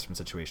depends from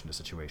situation to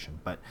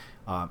situation. But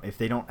if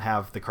they don't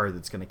have the card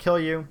that's going to kill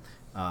you,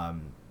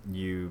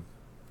 you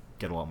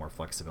get a lot more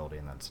flexibility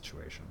in that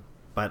situation.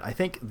 But I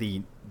think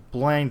the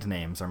blind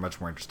names are much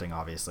more interesting,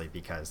 obviously,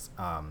 because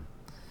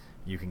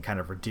you can kind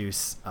of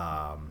reduce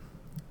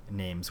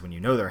names when you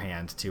know their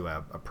hand to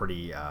a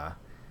pretty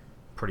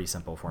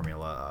simple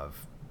formula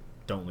of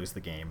don't lose the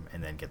game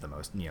and then get the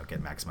most,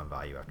 get maximum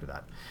value after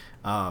that.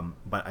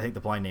 But I think the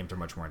blind names are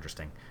much more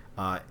interesting.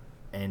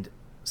 And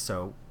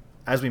so,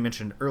 as we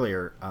mentioned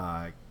earlier,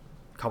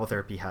 Cabal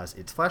Therapy has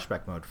its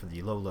flashback mode for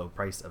the low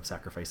price of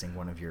sacrificing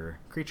one of your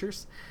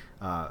creatures.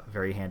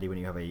 Very handy when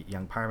you have a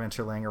young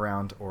Pyromancer laying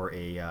around or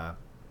a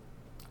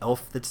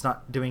elf that's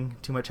not doing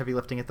too much heavy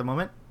lifting at the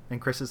moment in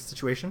Chris's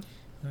situation.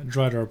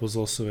 Drydarp was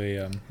also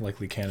a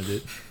likely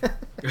candidate.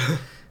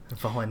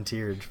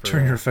 Volunteered for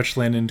turn your fetch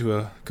land into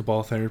a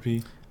Cabal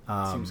Therapy.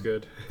 Seems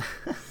good.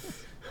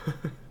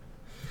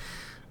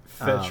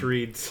 Fetch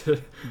reads,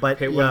 but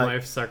pay one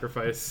life,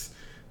 sacrifice,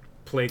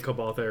 play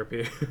Cabal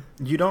Therapy.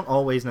 You don't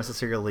always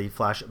necessarily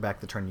flash it back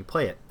the turn you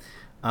play it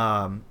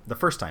the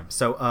first time.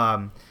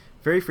 So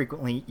very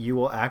frequently you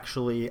will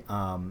actually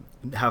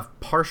have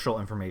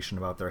partial information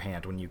about their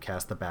hand when you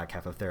cast the back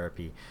half of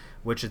Therapy,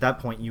 which at that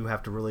point you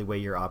have to really weigh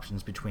your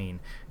options between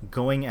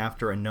going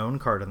after a known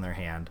card in their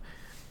hand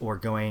or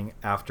going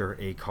after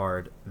a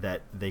card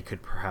that they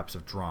could perhaps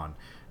have drawn.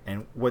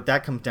 And what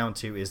that comes down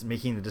to is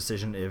making the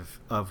decision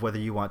of whether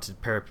you want to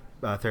pair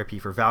Therapy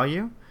for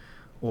value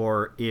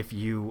or if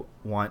you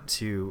want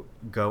to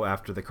go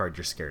after the card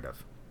you're scared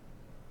of.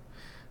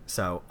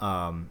 So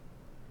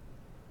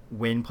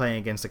when playing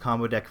against a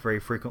combo deck,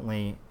 very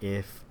frequently,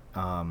 if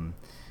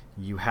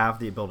you have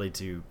the ability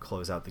to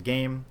close out the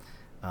game,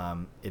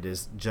 it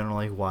is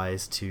generally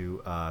wise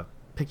to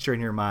picture in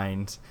your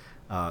mind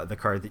the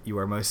card that you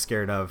are most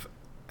scared of,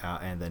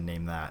 and then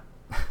name that.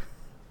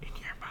 In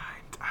your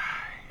mind's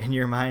eye. In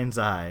your mind's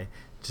eye.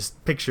 Just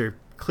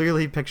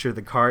clearly picture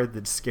the card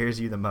that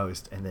scares you the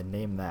most, and then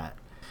name that.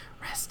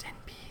 Rest in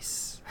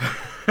peace.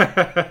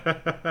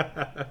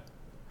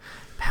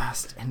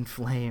 Past in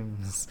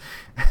flames.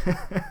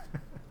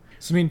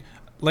 So, I mean,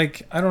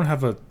 I don't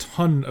have a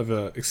ton of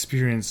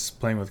experience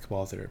playing with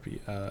Cabal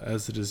Therapy,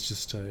 as it is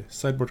just a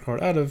sideboard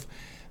card out of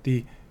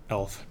the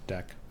Elf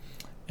deck.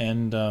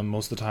 And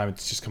most of the time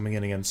it's just coming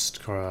in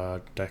against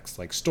decks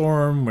like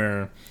Storm,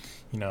 where,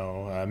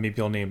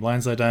 maybe I'll name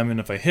Lion's Eye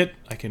Diamond. If I hit,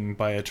 I can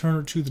buy a turn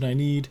or two that I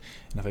need.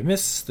 And if I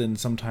miss, then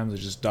sometimes I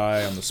just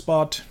die on the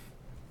spot.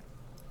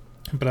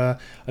 But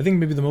I think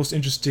maybe the most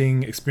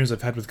interesting experience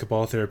I've had with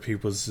Cabal Therapy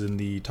was in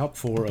the top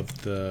 4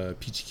 of the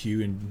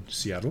PTQ in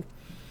Seattle,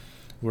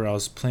 where I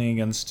was playing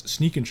against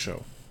Sneak and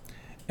Show.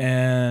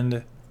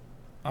 And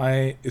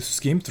it's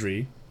game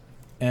 3,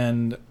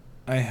 and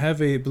I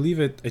have I believe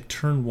a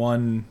turn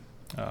 1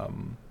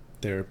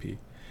 therapy.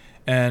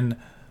 And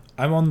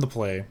I'm on the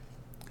play,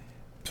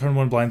 turn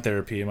 1 blind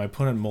therapy, and my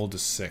opponent mulled a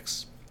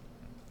 6.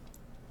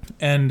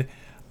 And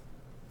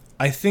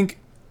I think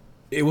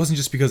it wasn't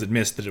just because it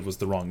missed that it was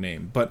the wrong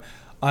name, but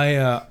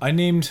I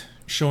named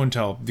Show and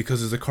Tell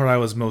because it's the card I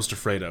was most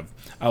afraid of.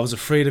 I was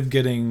afraid of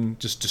getting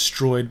just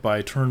destroyed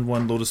by turn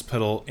 1 Lotus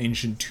Petal,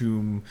 Ancient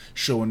Tomb,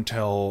 Show and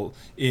Tell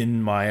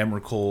in my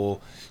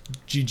Emrakul,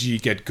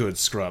 GG get good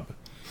scrub,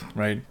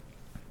 right?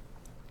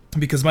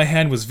 Because my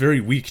hand was very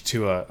weak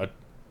to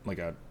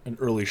an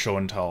early Show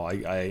and Tell.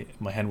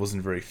 My hand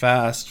wasn't very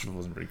fast, it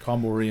wasn't very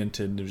combo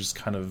oriented. It was just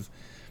kind of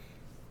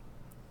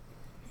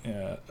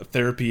a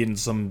therapy and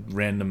some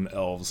random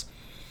elves.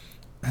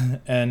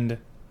 And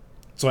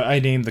so I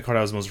named the card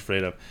I was most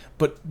afraid of.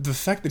 But the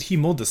fact that he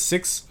mulled a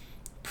 6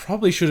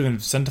 probably should have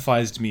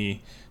incentivized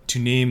me to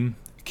name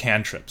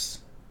cantrips.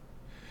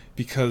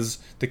 Because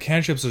the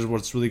cantrips are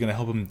what's really going to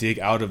help him dig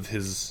out of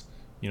his,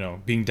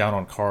 being down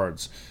on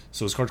cards.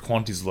 So his card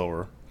quantity is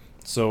lower.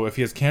 So if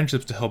he has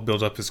cantrips to help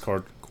build up his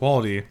card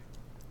quality,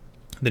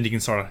 then he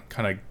can sort of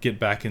kind of get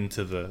back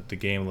into the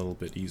game a little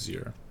bit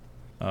easier.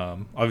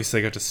 Obviously,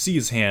 I got to see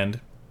his hand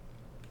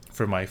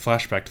for my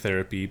flashback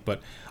therapy,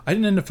 but I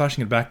didn't end up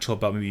flashing it back till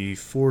about maybe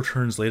 4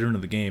 turns later into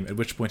the game, at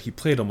which point he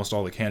played almost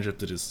all the cantrips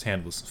that his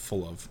hand was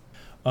full of.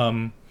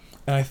 And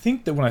I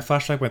think that when I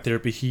flashed back my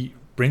therapy, he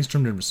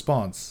brainstormed in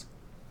response,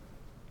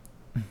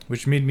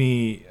 which made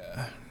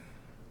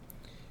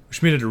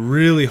it a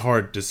really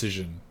hard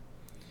decision.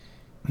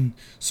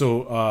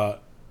 So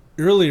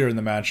earlier in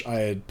the match, I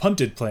had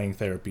punted playing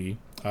therapy.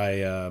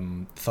 I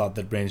thought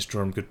that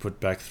Brainstorm could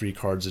put back 3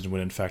 cards and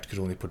when in fact could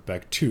only put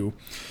back 2.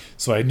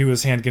 So I knew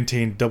his hand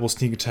contained double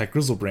Sneak Attack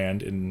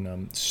Grizzlebrand,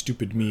 and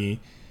stupid me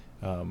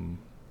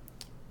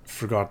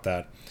forgot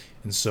that.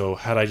 And so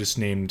had I just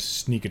named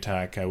Sneak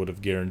Attack, I would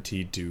have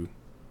guaranteed to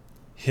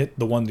hit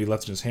the one that he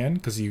left in his hand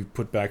because he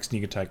put back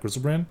Sneak Attack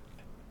Grizzlebrand.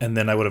 And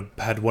then I would have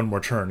had one more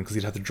turn because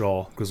he'd have to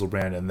draw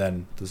Grizzlebrand and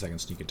then the second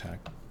Sneak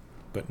Attack.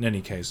 But in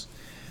any case,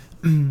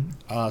 so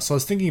I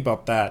was thinking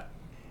about that,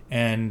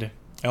 and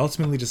I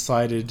ultimately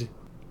decided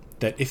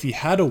that if he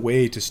had a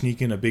way to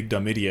sneak in a big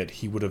dumb idiot,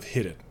 he would have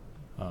hit it.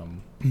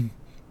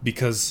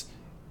 Because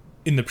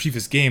in the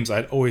previous games,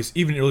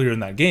 even earlier in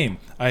that game,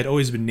 I had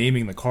always been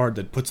naming the card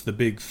that puts the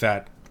big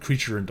fat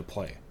creature into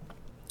play.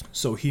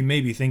 So he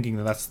may be thinking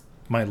that that's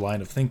my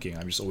line of thinking.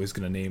 I'm just always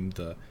going to name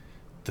the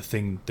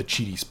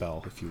cheaty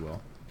spell, if you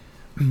will.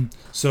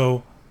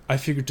 So I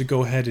figured to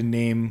go ahead and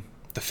name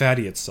the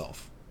fatty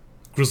itself,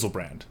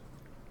 Grizzlebrand.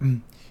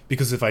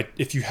 Because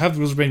if you have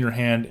Grizzlebrand in your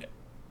hand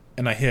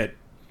and I hit,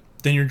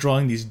 then you're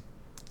drawing these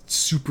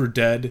super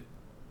dead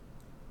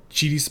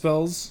cheaty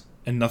spells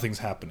and nothing's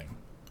happening.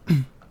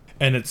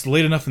 And it's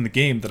late enough in the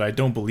game that I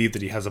don't believe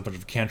that he has a bunch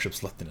of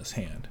cantrips left in his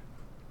hand.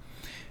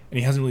 And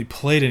he hasn't really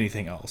played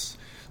anything else.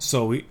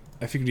 So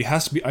I figured he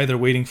has to be either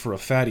waiting for a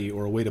fatty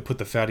or a way to put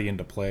the fatty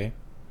into play.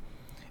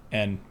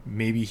 And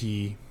maybe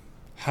he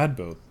had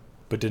both,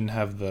 but didn't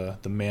have the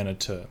mana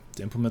to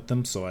implement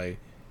them, so I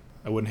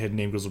went ahead and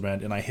named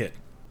Grizzlebrand, and I hit.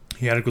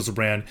 He had a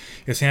Grizzlebrand.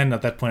 His hand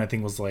at that point I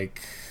think was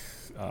like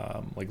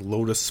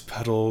Lotus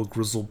Petal,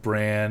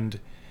 Grizzlebrand,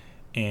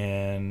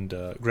 and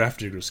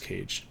Grafdigger's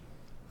Cage.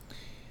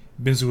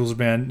 Bins the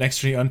Grizzlebrand.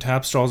 Next turn he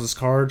untaps, draws his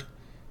card,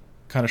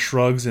 kind of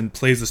shrugs, and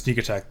plays the Sneak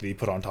Attack that he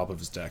put on top of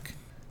his deck.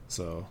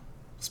 So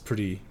I was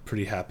pretty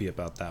happy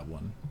about that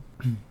one.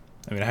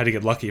 I mean, I had to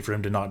get lucky for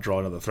him to not draw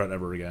another threat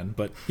ever again,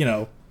 but,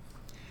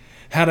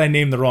 had I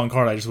named the wrong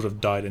card, I just would have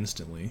died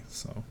instantly,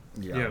 so.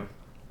 Yeah.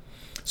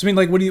 So, I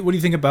mean, what do you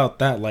think about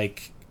that?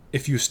 Like,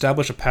 if you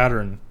establish a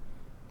pattern,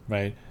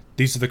 right,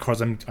 these are the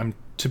cards I'm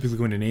typically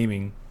going to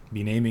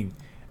be naming,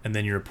 and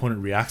then your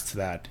opponent reacts to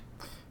that.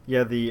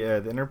 Yeah, the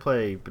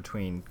interplay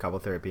between Cabal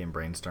Therapy and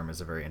Brainstorm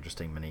is a very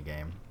interesting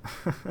mini-game.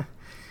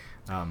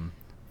 I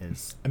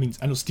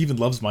know Steven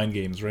loves mind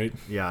games, right?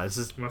 Yeah, this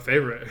is my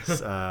favorite.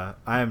 I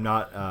am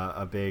not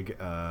a big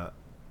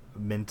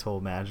mental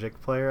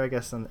magic player, I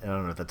guess. I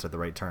don't know if that's the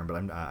right term, but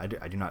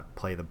I do not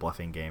play the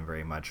bluffing game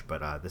very much.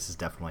 But this is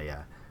definitely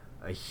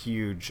a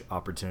huge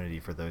opportunity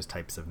for those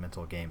types of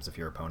mental games if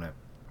your opponent.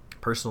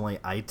 Personally,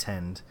 I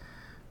tend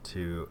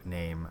to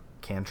name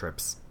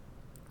cantrips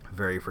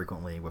very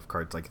frequently with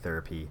cards like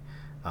Therapy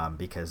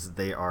because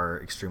they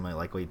are extremely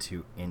likely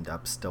to end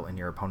up still in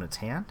your opponent's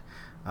hand.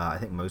 I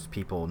think most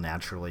people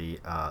naturally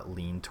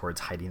lean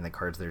towards hiding the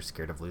cards they're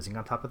scared of losing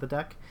on top of the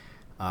deck.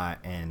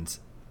 And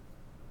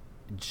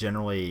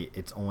generally,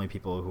 it's only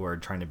people who are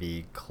trying to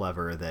be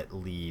clever that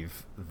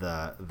leave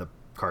the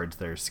cards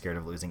they're scared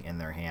of losing in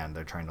their hand.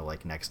 They're trying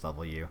to, next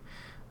level you.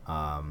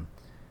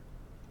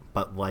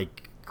 But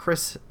like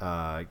Chris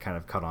kind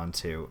of caught on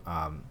to,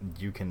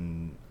 you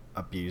can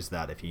abuse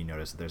that if you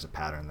notice that there's a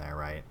pattern there,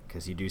 right?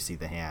 Because you do see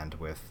the hand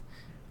with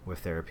with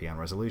Therapy on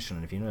Resolution.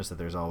 And if you notice that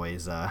there's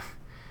always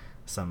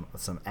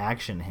some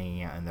action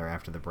hanging out in there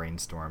after the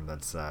Brainstorm,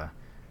 that's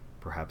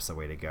perhaps the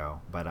way to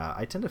go. But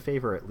I tend to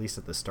favor, at least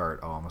at the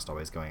start, almost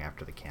always going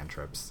after the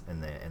cantrips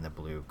in the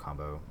blue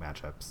combo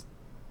matchups.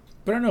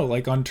 But I don't know,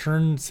 like on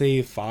turn,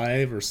 say,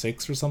 5 or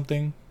 6 or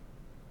something,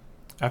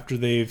 after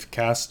they've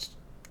cast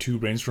 2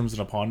 Brainstorms and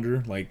a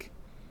Ponder, like,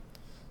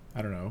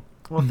 I don't know.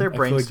 Well, if they're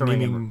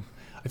brainstorming...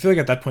 I feel like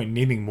at that point,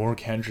 naming more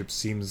cantrips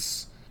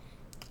seems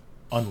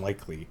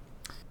unlikely.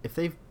 If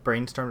they've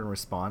brainstormed in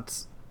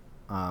response,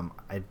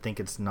 I think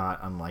it's not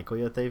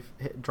unlikely that they've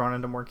drawn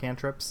into more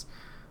cantrips.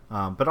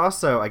 But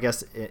also, I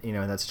guess, in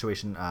that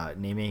situation,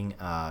 naming,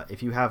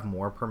 if you have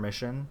more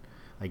permission,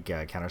 like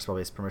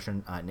counterspell-based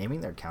permission,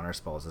 naming their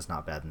counterspells is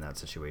not bad in that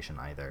situation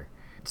either.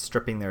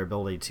 Stripping their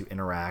ability to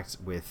interact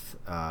with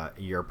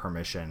your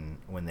permission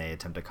when they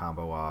attempt to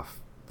combo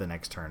off the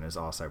next turn is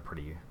also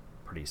pretty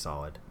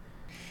solid.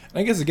 And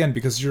I guess, again,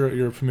 because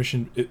you're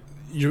permission,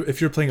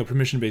 if you're playing a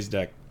permission-based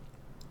deck,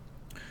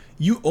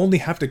 you only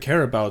have to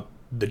care about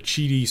the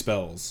cheaty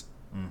spells,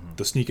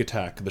 the sneak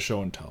attack, the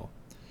show and tell.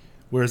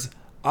 Whereas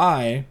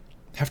I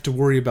have to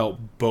worry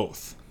about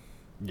both.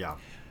 Yeah.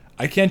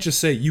 I can't just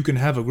say you can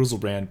have a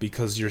Griselbrand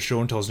because your show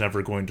and tell is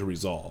never going to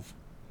resolve.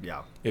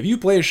 Yeah. If you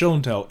play a show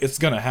and tell, it's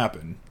gonna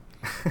happen.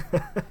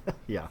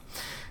 Yeah.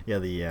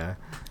 Yeah,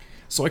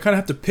 So I kind of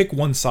have to pick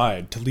one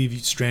side to leave you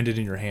stranded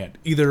in your hand.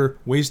 Either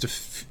ways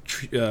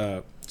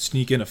to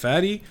sneak in a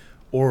fatty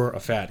or a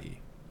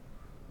fatty.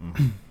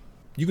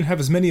 You can have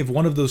as many of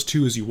one of those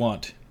two as you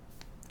want.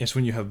 It's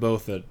when you have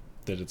both that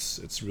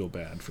it's real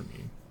bad for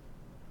me.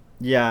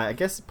 Yeah, I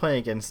guess playing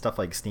against stuff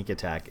like Sneak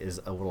Attack is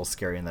a little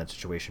scary in that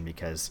situation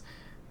because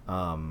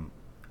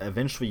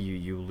eventually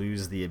you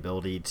lose the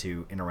ability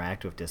to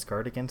interact with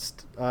discard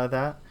against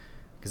that.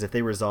 Because if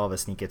they resolve a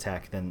Sneak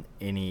Attack, then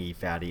any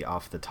fatty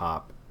off the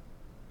top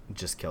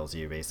just kills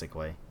you,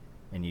 basically.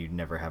 And you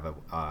never have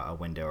a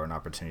window or an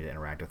opportunity to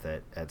interact with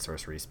it at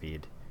sorcery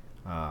speed.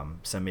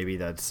 So maybe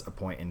that's a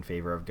point in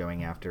favor of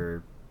going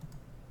after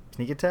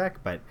Sneak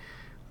Attack, but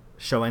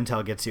Show and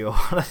Tell gets you a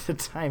lot of the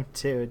time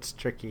too. It's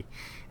tricky.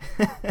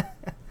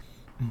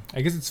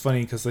 I guess it's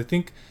funny because I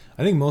think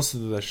most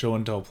of the Show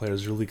and Tell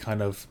players really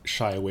kind of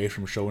shy away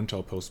from Show and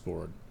Tell post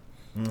board.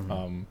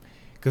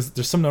 Because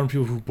there's some number of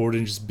people who board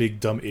in just big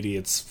dumb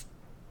idiots,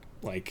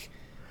 like,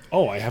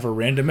 oh, I have a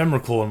random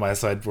Emrakul on my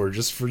sideboard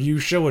just for you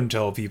Show and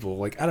Tell people.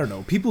 Like, I don't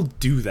know, people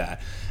do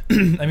that.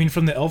 I mean,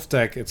 from the Elf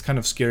deck, it's kind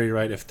of scary,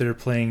 right? If they're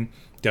playing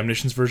the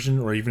Omniscience version,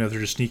 or even if they're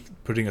just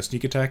putting a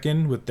Sneak Attack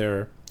in with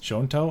their Show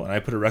and Tell, and I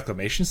put a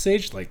Reclamation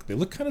Sage, like, they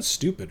look kind of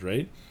stupid,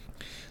 right?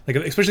 Like,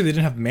 especially if they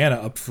didn't have mana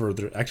up for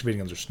their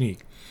activating on their Sneak.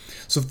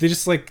 So if they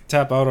just, like,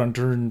 tap out on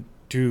turn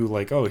 2,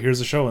 like, oh, here's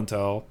a Show and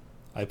Tell,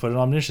 I put an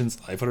Omniscience,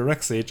 I put a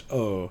Rec Sage,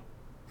 oh.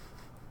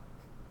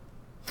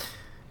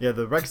 Yeah,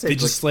 the Rec Sage... They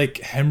just, like,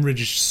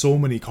 hemorrhage so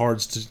many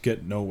cards to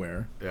get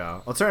nowhere.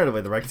 Yeah.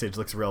 Alternatively, the Rec Sage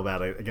looks real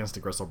bad against a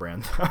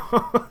Griselbrand,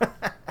 though.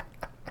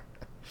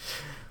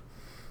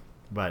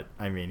 But,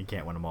 I mean, you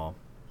can't win them all.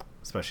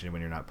 Especially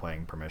when you're not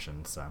playing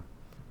permissions, so...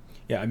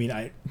 Yeah, I mean,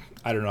 I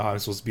don't know how I'm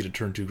supposed to beat a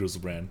turn 2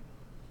 Griselbrand.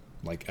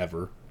 Like,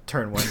 ever.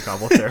 Turn 1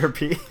 Cobble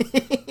Therapy.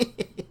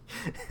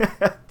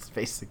 That's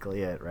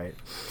basically it, right?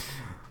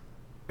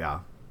 Yeah.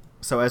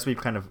 So as we've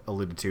kind of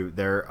alluded to,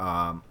 there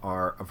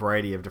are a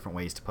variety of different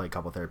ways to play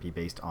Cobble Therapy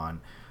based on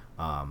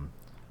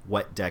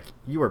what deck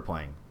you are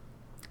playing.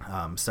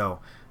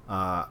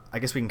 I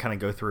guess we can kind of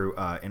go through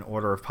in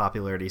order of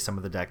popularity some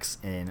of the decks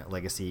in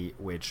Legacy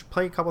which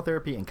play Cobble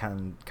Therapy and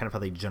kind of how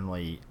they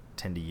generally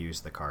tend to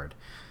use the card.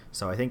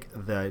 So I think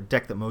the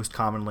deck that most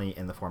commonly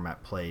in the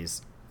format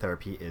plays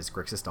Therapy is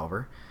Grixis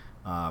Delver.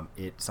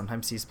 It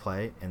sometimes sees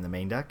play in the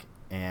main deck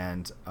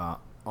and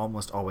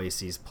almost always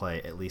sees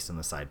play at least in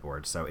the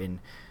sideboard. So in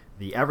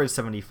the average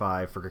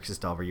 75 for Grixis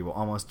Delver, you will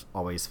almost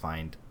always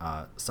find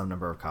some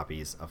number of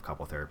copies of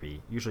Cobble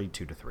Therapy, usually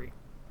 2 to 3.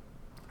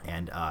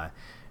 And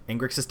in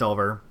Grixis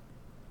Delver,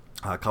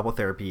 Cobble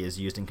Therapy is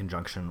used in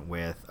conjunction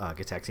with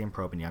Gitaxian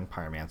Probe and Young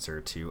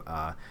Pyromancer to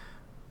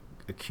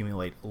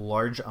accumulate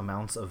large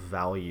amounts of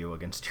value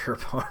against your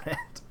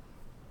opponent.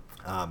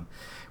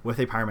 With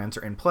a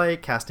Pyromancer in play,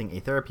 casting a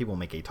Therapy will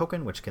make a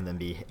token, which can then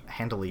be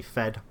handily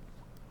fed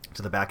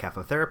to the back half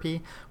of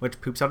Therapy,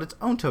 which poops out its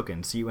own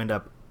token. So you end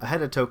up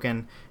ahead of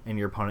token, and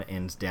your opponent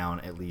ends down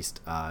at least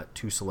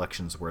 2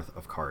 selections worth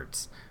of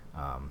cards.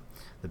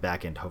 The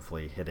back end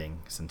hopefully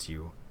hitting since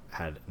you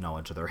had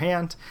knowledge of their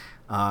hand,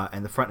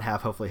 and the front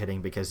half hopefully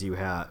hitting because you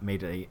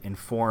made an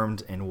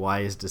informed and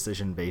wise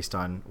decision based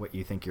on what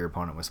you think your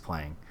opponent was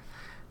playing.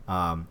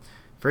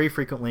 Very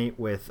frequently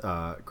with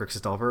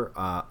Grixis Delver,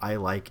 I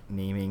like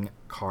naming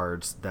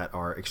cards that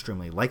are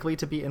extremely likely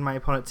to be in my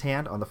opponent's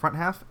hand on the front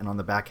half, and on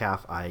the back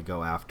half I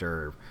go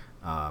after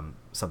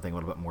something a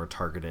little bit more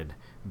targeted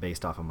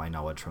based off of my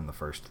knowledge from the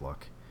first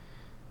look.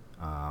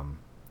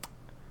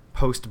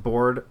 Post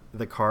board,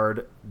 the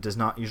card does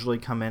not usually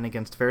come in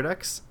against fair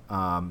decks,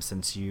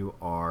 since you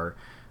are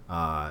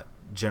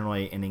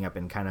generally ending up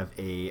in kind of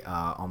a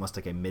almost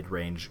like a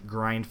mid-range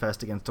grind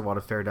fest against a lot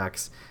of fair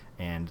decks,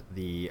 and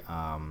the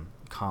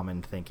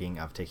common thinking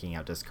of taking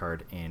out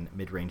discard in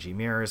mid-rangey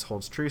mirrors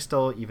holds true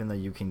still, even though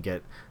you can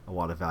get a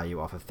lot of value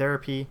off of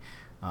therapy.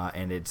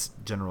 And it's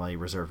generally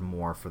reserved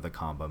more for the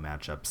combo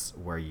matchups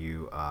where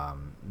you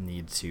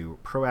need to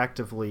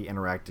proactively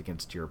interact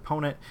against your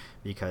opponent,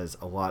 because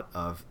a lot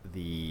of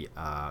the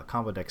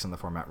combo decks in the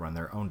format run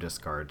their own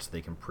discards.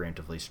 They can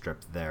preemptively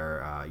strip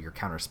your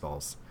counter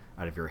spells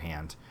out of your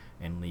hand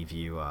and leave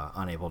you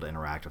unable to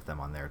interact with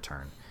them on their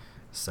turn.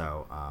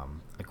 So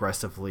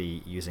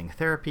aggressively using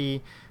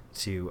therapy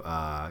to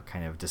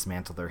kind of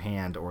dismantle their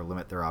hand or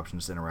limit their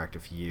options to interact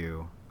with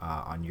you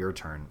on your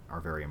turn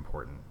are very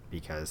important,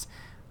 because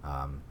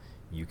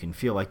you can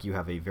feel like you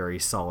have a very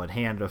solid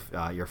hand of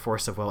your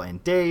Force of Will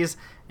and Daze,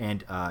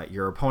 and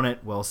your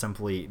opponent will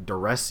simply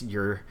duress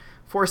your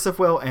Force of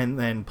Will and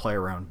then play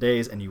around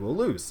Daze, and you will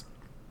lose.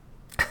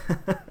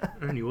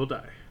 And you will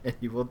die. And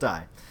you will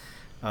die.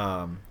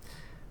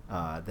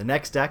 The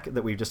next deck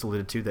that we've just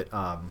alluded to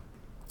that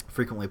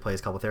frequently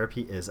plays Combo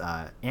Therapy is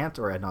Ant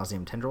or Ad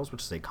Nauseam Tendrils,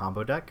 which is a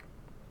combo deck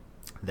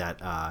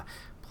that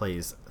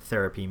plays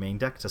Therapy main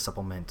deck to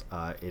supplement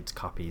its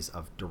copies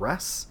of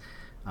Duress.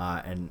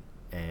 And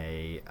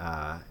a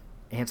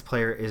Ants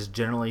player is,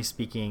 generally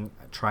speaking,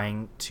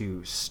 trying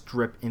to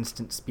strip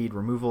instant speed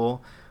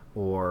removal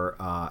or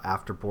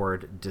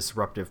afterboard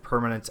disruptive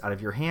permanents out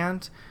of your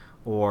hand,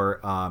 or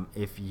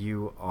if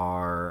you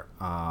are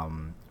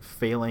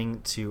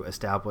failing to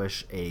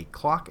establish a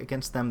clock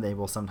against them, they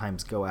will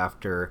sometimes go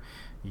after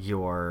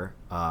your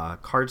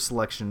card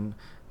selection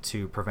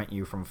to prevent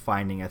you from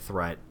finding a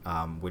threat,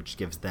 which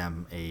gives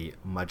them a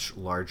much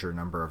larger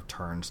number of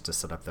turns to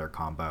set up their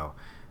combo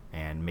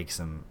and makes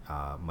them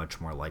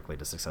much more likely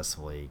to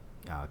successfully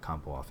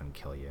combo off and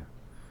kill you.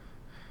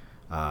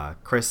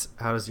 Chris,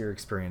 how has your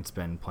experience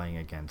been playing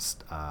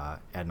against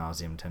Ad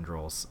Nauseam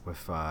Tendrils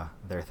with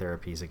their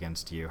therapies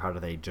against you? How do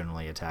they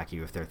generally attack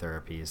you with their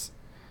therapies?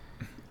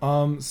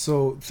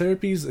 So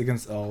therapies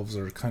against elves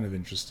are kind of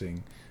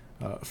interesting.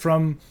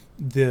 From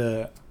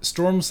the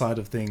Storm side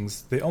of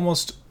things, they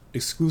almost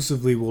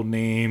exclusively will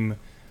name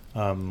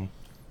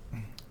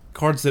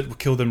cards that will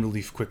kill them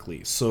relief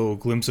quickly. So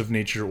Glimpse of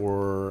Nature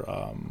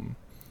or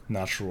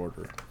Natural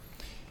Order.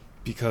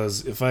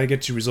 Because if I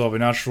get to resolve a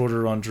Natural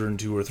Order on turn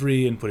 2 or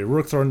 3 and put a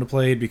Rook Thorn into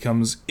play, it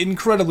becomes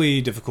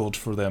incredibly difficult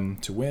for them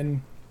to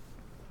win.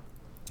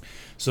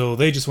 So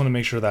they just want to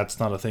make sure that's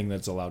not a thing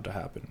that's allowed to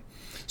happen.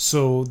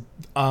 So,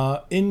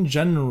 in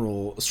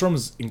general, Storm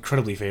is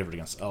incredibly favored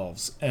against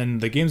elves, and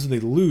the games that they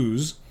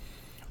lose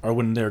are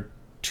when they're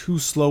too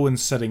slow in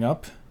setting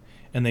up,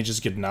 and they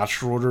just get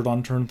Natural Ordered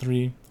on turn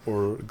 3,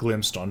 or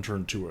Glimpsed on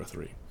turn 2 or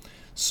 3.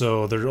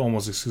 So they're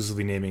almost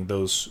exclusively naming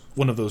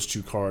one of those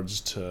two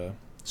cards to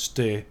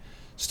stay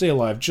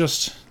alive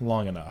just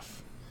long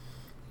enough.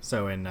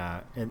 So in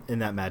that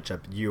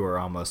matchup, you are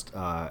almost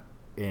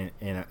in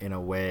a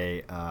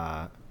way.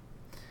 I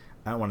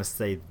don't want to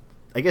say.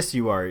 I guess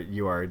you are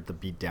the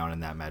beatdown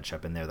in that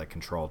matchup, and they're the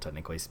control,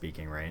 technically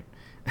speaking, right?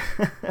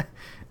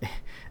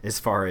 As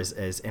far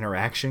as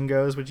interaction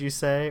goes, would you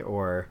say,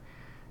 or?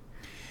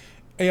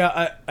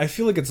 Yeah, I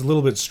feel like it's a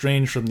little bit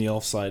strange from the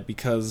elf side,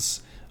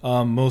 because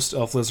most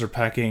elf lists are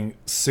packing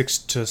 6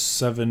 to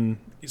 7,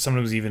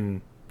 sometimes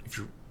even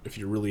if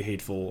you're really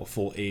hateful, a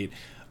full 8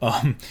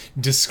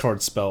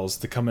 discard spells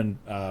to come in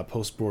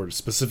post board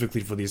specifically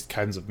for these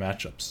kinds of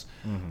matchups.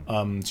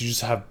 Mm-hmm. So you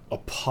just have a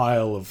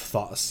pile of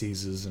Thought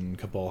Seizes and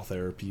Cabal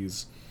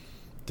Therapies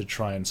to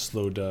try and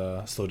slow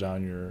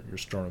down your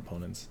Storm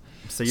opponents.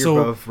 So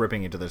you're both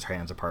ripping each other's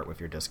hands apart with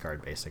your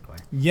discard, basically.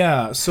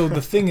 Yeah, so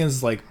the thing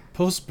is, like,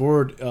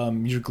 post-board,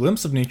 your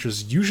Glimpse of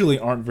Natures usually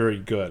aren't very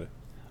good,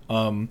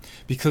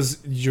 because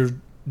your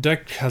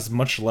deck has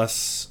much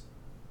less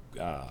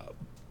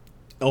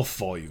elf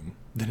volume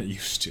than it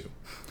used to.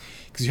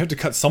 Because you have to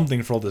cut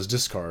something for all this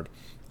discard,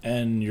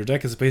 and your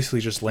deck is basically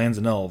just lands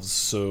and elves,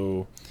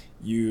 so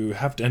you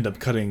have to end up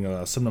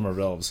cutting some number of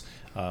elves.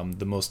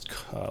 The most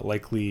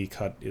likely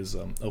cut is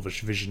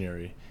Elvish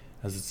Visionary,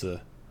 as it's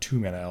a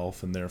 2-mana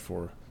elf and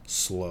therefore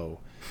slow.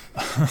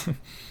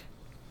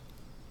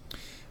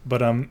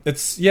 But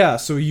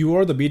so you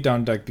are the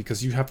beatdown deck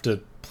because you have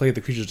to play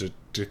the creatures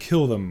to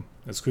kill them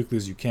as quickly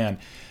as you can,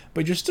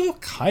 but you're still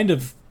kind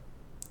of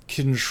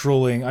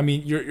controlling. I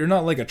mean, you're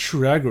not like a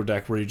true aggro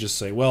deck where you just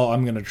say, well,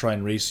 I'm going to try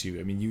and race you.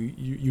 I mean,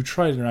 you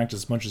try to interact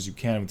as much as you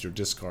can with your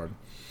discard.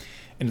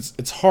 And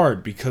it's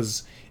hard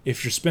because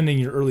if you're spending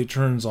your early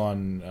turns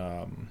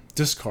on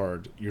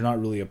discard, you're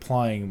not really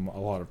applying a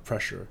lot of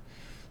pressure.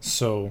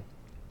 So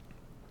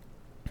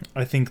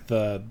I think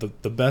the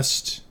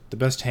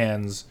best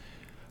hands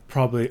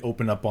probably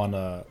open up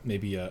on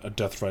maybe a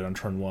Deathrite on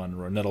turn 1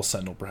 or a Nettle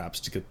Sentinel perhaps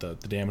to get the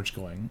damage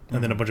going,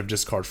 and then a bunch of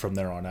discard from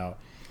there on out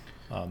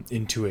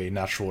into a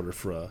Natural Order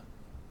for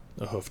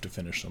a hoof to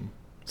finish them.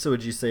 So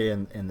would you say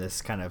in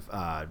this kind of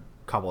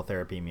Cabal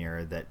Therapy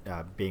mirror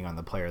that being on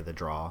the player of the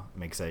draw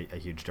makes a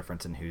huge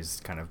difference in who's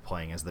kind of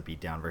playing as the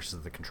beatdown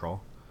versus the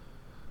control?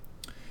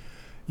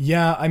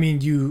 Yeah, I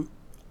mean,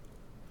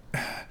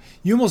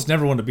 you almost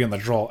never want to be on the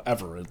draw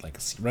ever in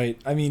Legacy,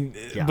 right? I mean,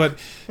 Yeah. but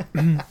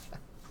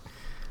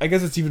I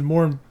guess it's even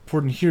more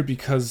important here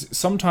because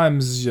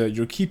sometimes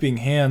you're keeping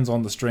hands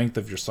on the strength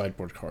of your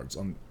sideboard cards,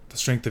 on the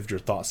strength of your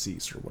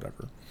Thoughtseize or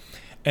whatever.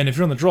 And if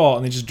you're on the draw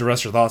and they just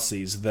duress your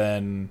Thoughtseize,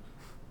 then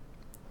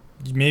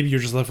maybe you're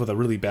just left with a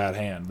really bad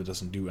hand that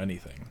doesn't do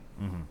anything.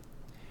 Mm-hmm.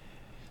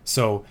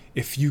 So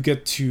if you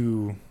get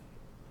to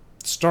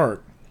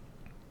start,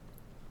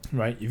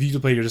 right, if you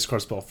play your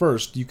discard spell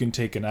first, you can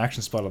take an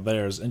action spell of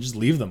theirs and just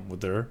leave them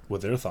with their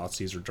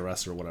Thoughtseize or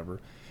duress or whatever,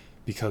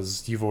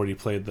 because you've already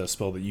played the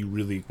spell that you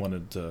really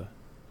wanted to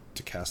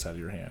cast out of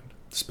your hand,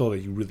 the spell that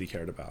you really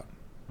cared about.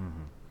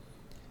 Mm-hmm.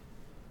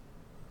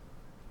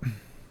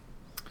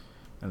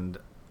 And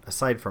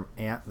aside from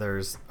Ant,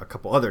 there's a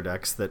couple other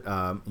decks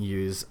that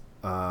use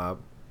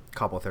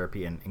Cobble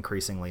Therapy in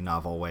increasingly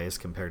novel ways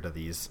compared to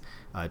these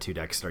two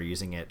decks that are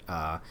using it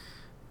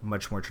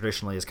much more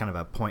traditionally as kind of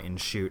a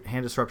point-and-shoot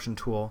hand disruption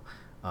tool.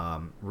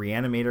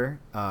 Reanimator,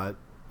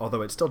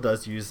 although it still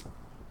does use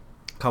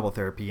Cobble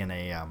Therapy in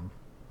a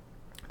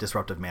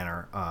disruptive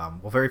manner,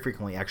 will very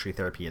frequently actually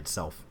therapy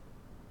itself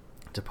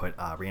to put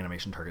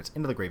reanimation targets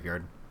into the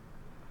graveyard.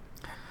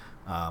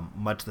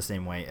 Much the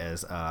same way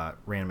as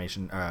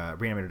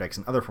Reanimator decks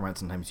in other formats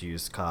sometimes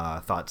use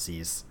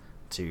Thoughtseize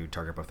to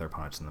target both their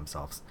opponents and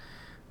themselves.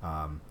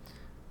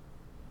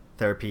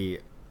 Therapy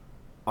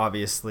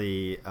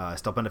obviously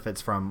still benefits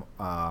from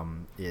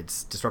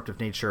its disruptive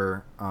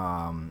nature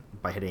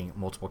by hitting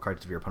multiple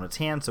cards of your opponent's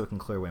hand, so it can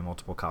clear away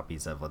multiple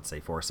copies of, let's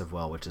say, Force of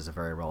Will, which is a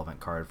very relevant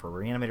card for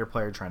a Reanimator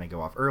player trying to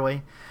go off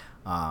early.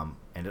 And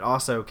it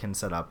also can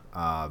set up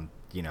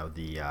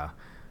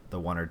the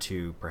one or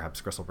two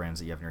perhaps Gristlebrand's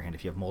that you have in your hand.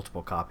 If you have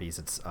multiple copies,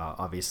 it's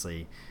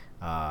obviously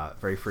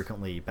very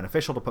frequently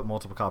beneficial to put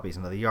multiple copies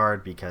into the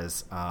yard,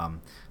 because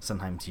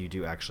sometimes you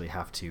do actually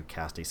have to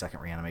cast a second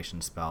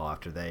reanimation spell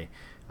after they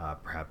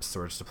perhaps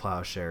Swords to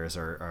Plowshares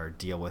or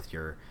deal with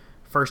your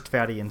first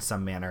fatty in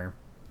some manner.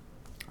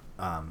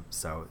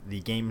 So the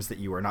games that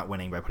you are not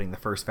winning by putting the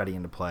first fatty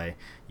into play,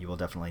 you will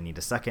definitely need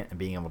a second, and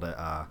being able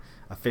to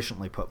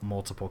efficiently put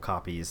multiple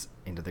copies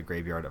into the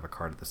graveyard of a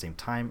card at the same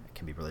time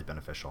can be really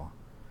beneficial.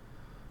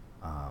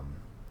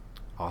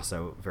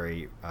 Also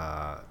very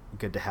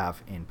good to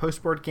have in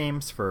post-board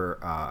games for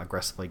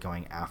aggressively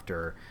going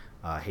after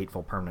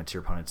hateful permanents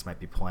your opponents might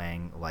be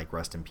playing, like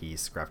Rest in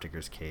Peace,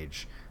 Grafdigger's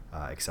Cage,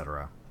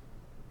 etc.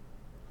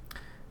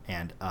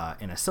 And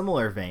in a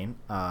similar vein,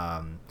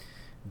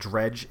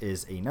 Dredge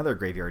is another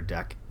graveyard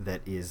deck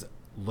that is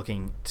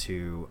looking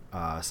to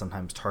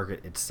sometimes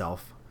target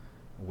itself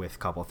with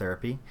Cobble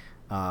Therapy.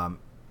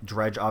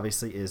 Dredge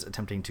obviously is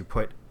attempting to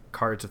put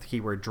cards with the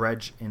keyword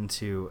Dredge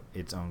into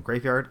its own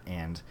graveyard,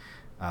 and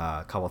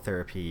Cobble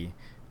Therapy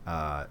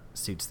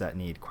suits that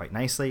need quite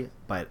nicely.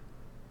 But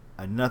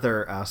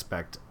another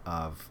aspect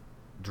of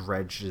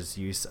Dredge's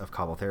use of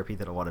Cobble Therapy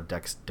that a lot of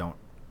decks don't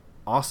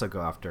also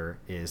go after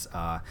is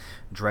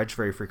Dredge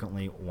very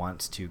frequently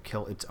wants to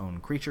kill its own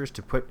creatures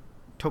to put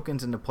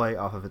tokens into play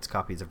off of its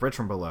copies of Bridge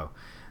from Below,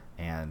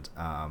 and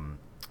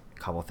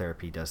Cobble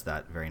Therapy does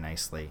that very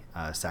nicely.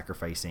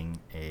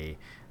 Sacrificing a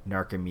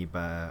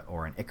Narcomoeba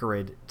or an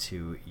Icarid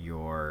to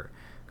your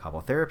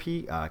Cobble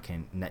Therapy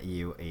can net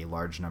you a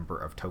large number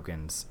of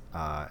tokens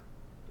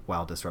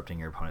while disrupting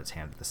your opponent's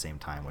hand at the same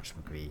time, which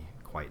would be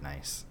quite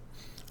nice.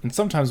 And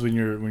sometimes when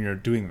you're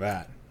doing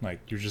that, like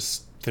you're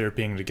just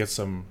therapying to get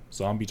some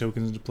zombie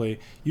tokens into play,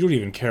 you don't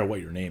even care what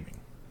you're naming.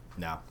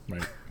 No.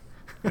 Right.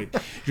 Like,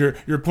 your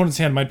opponent's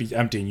hand might be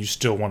empty and you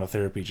still want a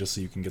therapy just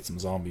so you can get some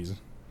zombies.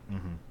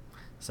 Mm-hmm.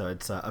 So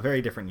it's a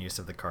very different use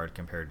of the card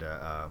compared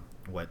to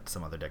what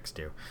some other decks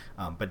do,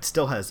 but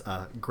still has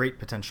great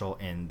potential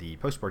in the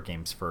post-board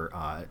games for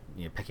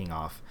picking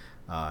off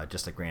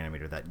just like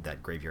Reanimator,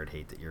 that graveyard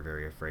hate that you're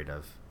very afraid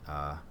of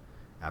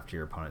after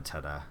your opponent's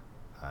had a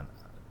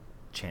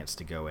chance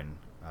to go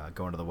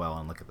into the well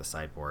and look at the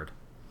sideboard.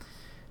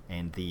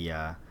 And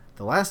the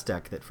last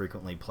deck that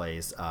frequently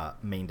plays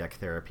main deck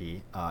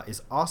Therapy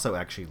is also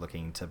actually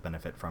looking to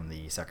benefit from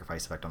the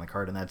sacrifice effect on the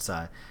card, and that's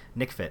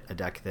Nickfit, a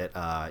deck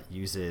that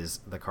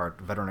uses the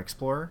card Veteran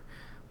Explorer,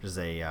 which is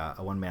a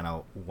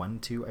 1-mana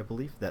 1/2, I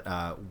believe, that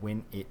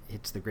when it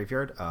hits the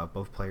graveyard,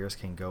 both players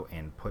can go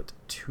and put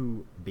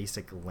 2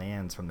 basic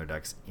lands from their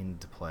decks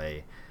into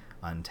play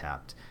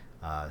untapped.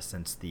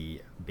 Since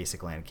the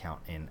basic land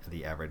count in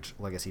the average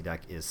Legacy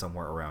deck is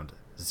somewhere around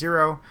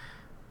 0,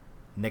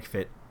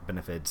 Nickfit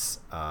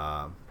benefits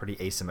pretty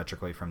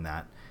asymmetrically from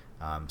that,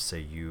 so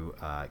you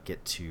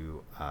get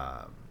to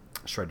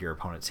shred your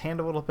opponent's hand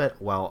a little bit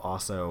while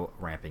also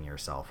ramping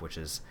yourself, which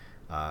is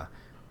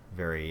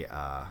very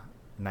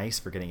nice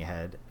for getting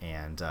ahead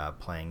and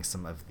playing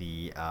some of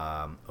the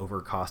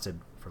overcosted,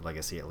 for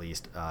Legacy at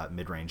least,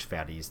 mid-range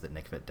fatties that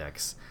Nickfit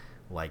decks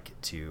like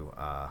to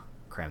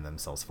cram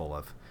themselves full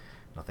of.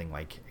 Nothing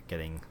like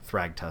getting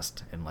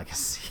Thragtusked in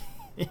Legacy.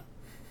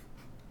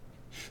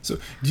 So,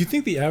 do you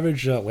think the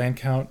average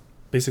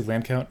basic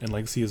land count in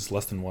Legacy is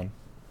less than 1?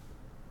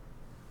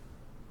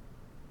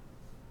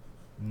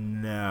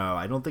 No,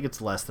 I don't think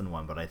it's less than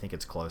 1, but I think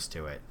it's close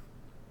to it.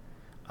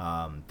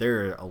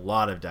 There are a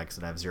lot of decks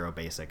that have 0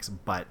 basics,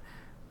 but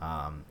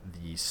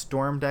the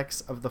Storm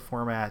decks of the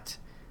format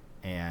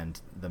and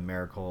the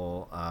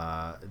Miracle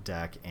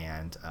deck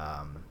and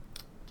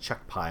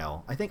Chuck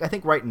Pile. I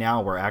think right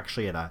now we're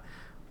actually at a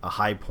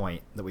high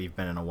point that we've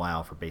been in a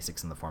while for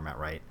basics in the format,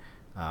 right?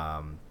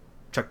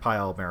 Chuck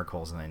Pile,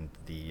 Miracles, and then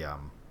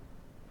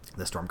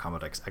the Storm combo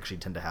decks actually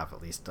tend to have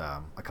at least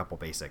a couple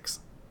basics.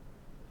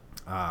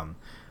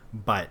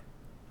 But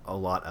a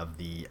lot of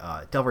the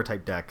Delver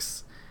type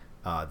decks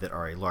that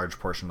are a large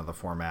portion of the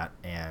format,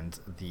 and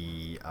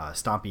the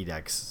Stompy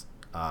decks,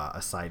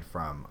 aside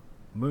from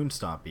Moon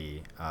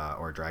Stompy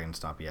or Dragon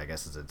Stompy, I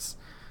guess as it's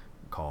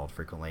called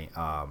frequently,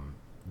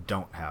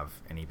 don't have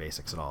any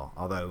basics at all.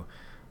 Although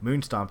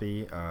Moon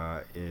Stompy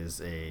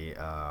is a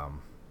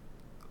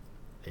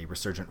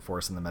resurgent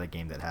force in the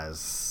metagame that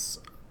has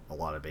a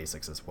lot of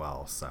basics as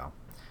well. So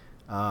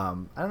I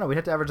don't know. We'd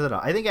have to average that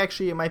out. I think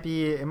actually it might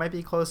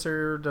be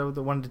closer to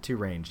the 1 to 2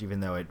 range,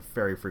 even though it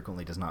very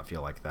frequently does not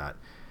feel like that.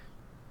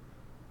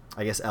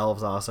 I guess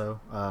Elves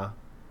also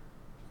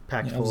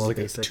packed full of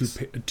basics.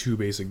 A two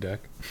basic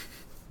deck.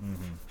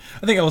 Mm-hmm.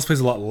 I think Elves plays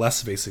a lot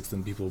less basics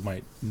than people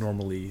might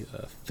normally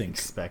think.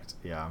 Expect,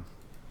 yeah.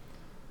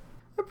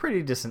 A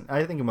pretty decent.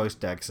 I think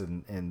most decks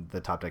in the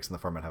top decks in the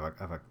format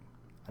have a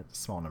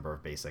small number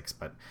of basics,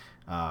 but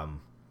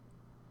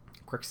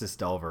Grixis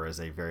Delver is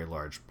a very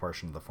large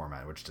portion of the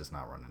format which does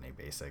not run any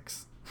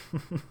basics.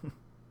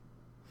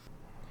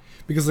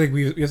 Because like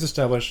we have to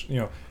establish,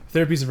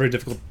 Therapy is a very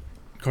difficult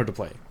card to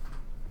play.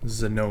 This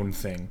is a known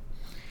thing.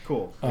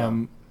 Cool.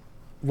 Yeah.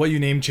 What you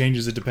name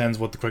changes. It depends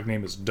what the correct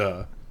name is.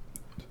 Duh.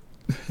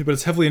 But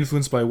it's heavily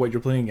influenced by what you're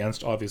playing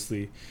against,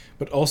 obviously,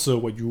 but also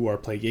what you are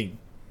playing.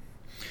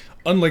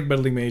 Unlike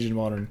Meddling Mage in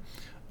Modern,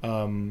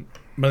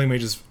 Meddling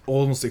Mage is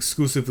almost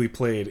exclusively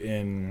played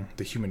in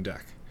the human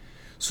deck.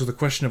 So the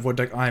question of what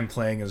deck I'm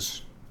playing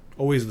is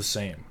always the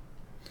same.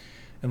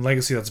 In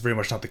Legacy, that's very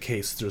much not the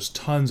case. There's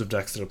tons of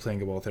decks that are playing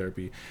Cabal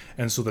Therapy,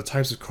 and so the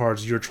types of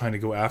cards you're trying to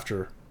go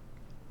after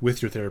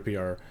with your Therapy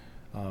are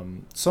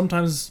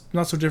sometimes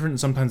not so different and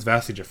sometimes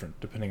vastly different,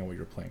 depending on what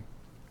you're playing.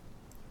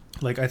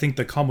 Like, I think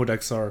the combo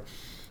decks are,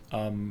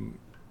 the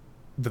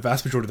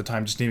vast majority of the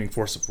time, just naming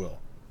Force of Will.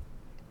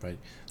 Right?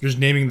 They're just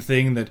naming the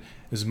thing that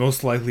is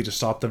most likely to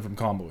stop them from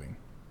comboing.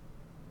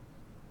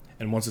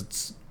 And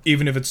once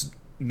even if it's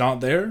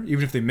not there,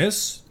 even if they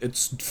miss,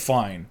 it's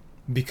fine,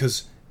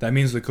 because that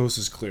means the coast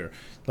is clear.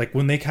 Like,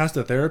 when they cast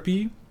a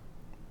Therapy,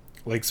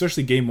 like,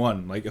 especially game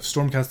 1, like, if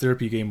Storm casts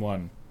Therapy game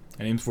 1,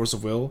 and aims Force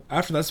of Will,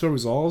 after that spell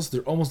resolves,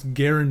 they're almost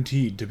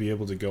guaranteed to be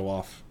able to go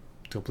off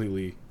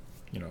completely,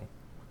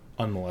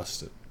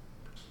 unmolested.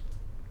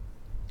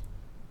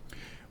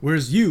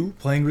 Whereas you,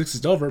 playing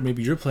Grixis Delver,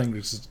 maybe you're playing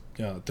Grixis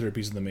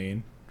Therapies in the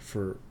main,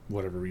 for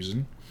whatever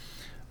reason,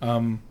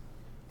 the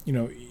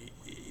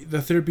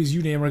Therapies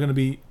you name are going to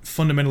be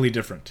fundamentally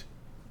different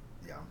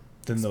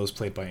than those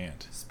played by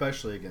Ant.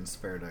 Especially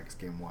against Fair decks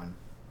game 1.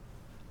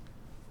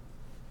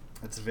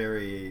 It's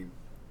very...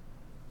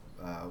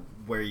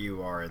 where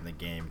you are in the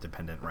game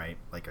dependent, right?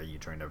 Like, are you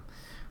trying to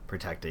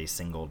protect a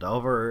single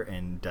Delver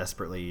and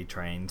desperately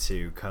trying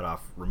to cut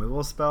off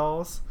removal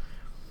spells?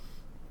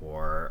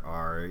 Or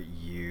are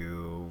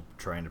you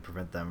trying to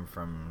prevent them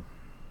from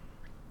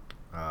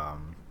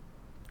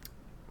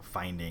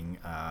finding,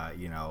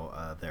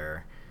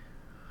 their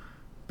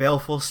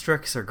Baleful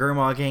Strix or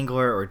Gurmag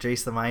Angler or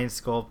Jace the Mind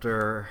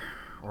Sculptor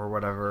or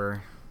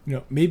whatever?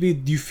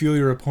 Maybe you feel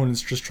your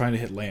opponent's just trying to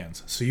hit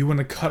lands, so you want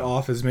to cut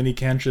off as many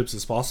cantrips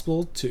as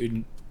possible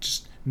to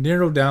just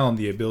narrow down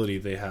the ability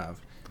they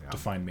have to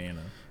find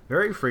mana.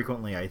 Very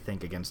frequently, I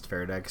think, against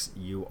Fair decks,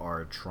 you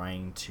are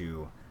trying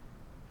to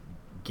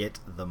get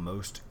the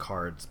most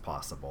cards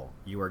possible.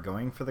 You are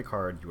going for the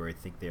card you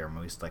think they are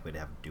most likely to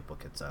have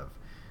duplicates of,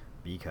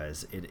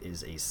 because it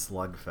is a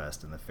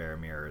slugfest in the Fair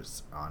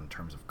Mirrors on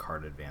terms of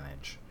card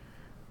advantage.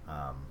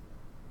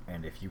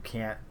 And if you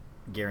can't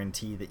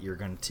guarantee that you're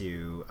going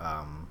to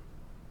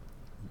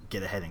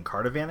get ahead in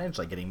card advantage,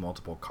 like getting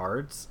multiple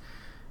cards,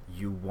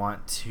 you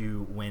want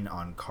to win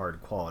on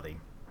card quality.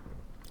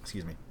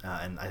 Excuse me.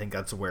 And I think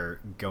that's where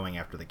going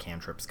after the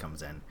cantrips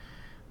comes in,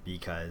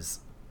 because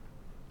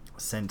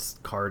since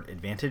card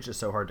advantage is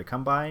so hard to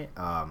come by,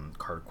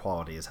 card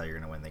quality is how you're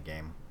going to win the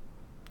game.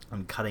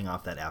 And cutting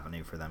off that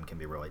avenue for them can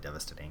be really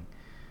devastating.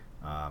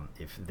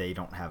 If they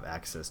don't have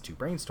access to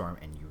Brainstorm,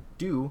 and you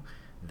do,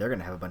 they're going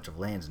to have a bunch of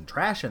lands and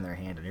trash in their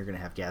hand, and you're going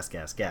to have gas,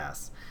 gas,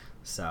 gas.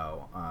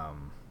 So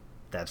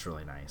that's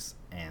really nice.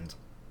 And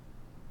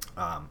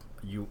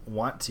you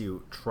want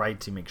to try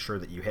to make sure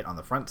that you hit on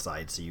the front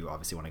side, so you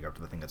obviously want to go up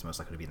to the thing that's most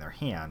likely to be in their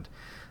hand.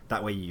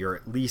 That way you're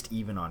at least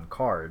even on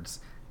cards,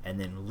 and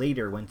then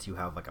later, once you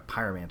have like a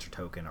Pyromancer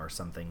token or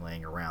something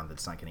laying around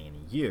that's not getting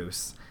any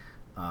use,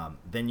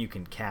 then you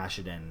can cash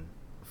it in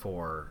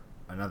for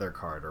another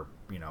card, or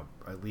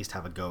at least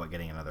have a go at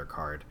getting another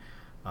card,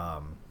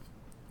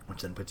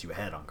 which then puts you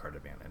ahead on card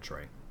advantage,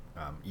 right?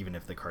 Even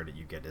if the card that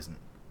you get isn't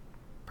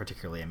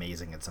particularly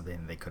amazing, it's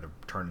something they could have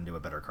turned into a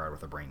better card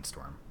with a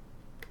Brainstorm.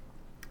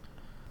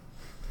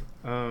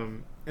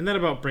 And that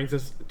about brings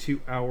us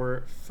to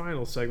our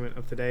final segment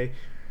of today,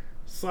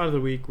 Slot of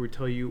the Week, where we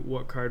tell you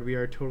what card we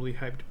are totally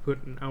hyped to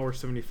put in our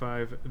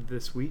 75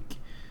 this week.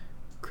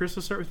 Chris,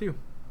 let's start with you.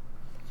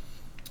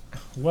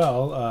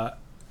 Well,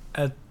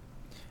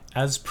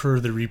 as per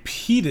the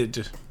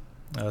repeated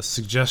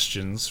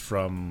suggestions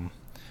from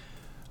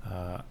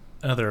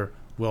another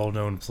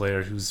well-known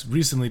player who's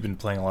recently been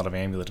playing a lot of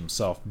Amulet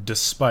himself,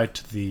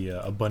 despite the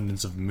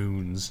abundance of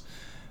moons,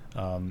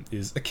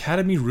 is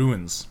Academy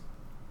Ruins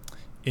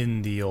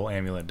in the old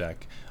Amulet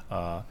deck.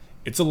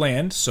 It's a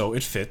land, so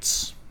it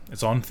fits.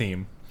 It's on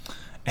theme.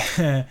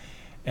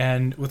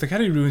 And with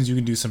Academy Ruins, you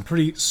can do some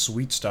pretty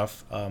sweet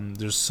stuff.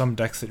 There's some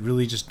decks that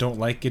really just don't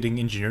like getting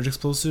Engineered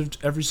Explosive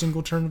every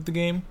single turn of the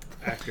game.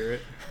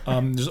 Accurate.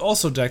 There's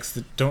also decks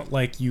that don't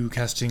like you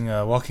casting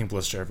Walking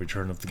Blister every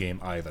turn of the game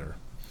either.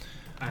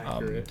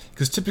 Accurate.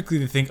 Because typically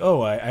they think,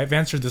 oh, I've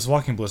answered this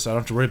Walking Blister, I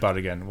don't have to worry about it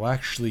again. Well,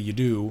 actually you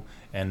do,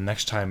 and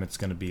next time it's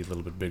going to be a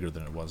little bit bigger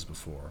than it was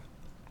before.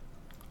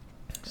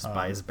 Just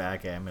buys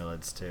back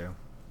amulets too.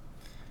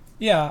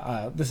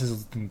 Yeah, this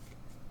is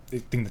a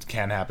thing that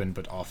can happen,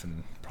 but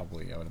often,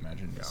 probably, I would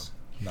imagine, is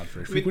not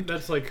very frequent.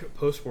 That's like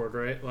post-board,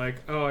 right? Like,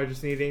 oh, I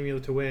just need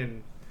Amulet to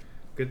win.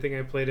 Good thing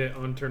I played it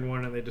on turn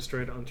 1 and they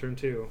destroyed it on turn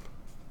 2.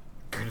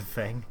 Good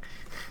thing.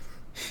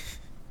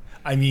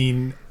 I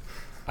mean,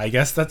 I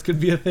guess that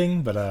could be a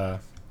thing, but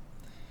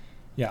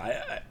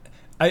yeah,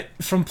 I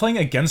from playing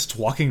against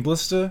Walking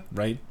Ballista,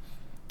 right?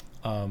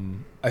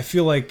 I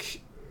feel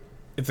like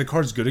if the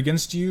card's good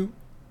against you,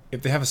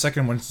 if they have a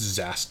second one, it's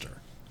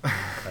disaster.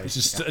 Right? It's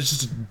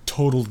just a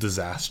total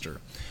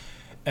disaster.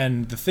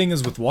 And the thing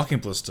is with Walking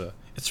Ballista,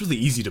 it's really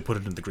easy to put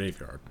it in the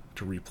graveyard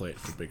to replay it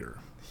for bigger.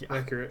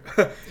 Accurate.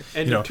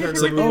 And You know, turn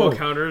it's like, removal oh.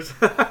 counters.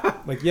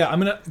 Like, yeah,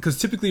 because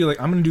typically you're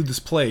like, I'm gonna do this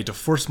play to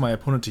force my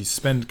opponent to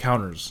spend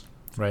counters,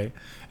 right?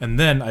 And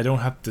then I don't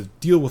have to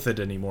deal with it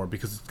anymore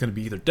because it's gonna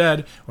be either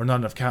dead or not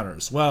enough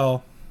counters.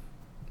 Well,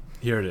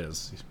 here it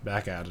is,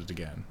 back at it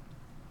again.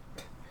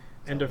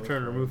 End of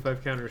turn, remove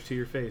 5 counters to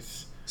your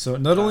face. So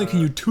not only can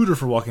you tutor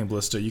for Walking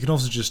Ballista, you can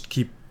also just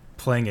keep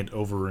playing it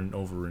over and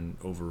over and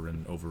over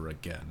and over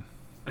again.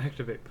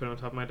 Activate, put it on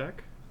top of my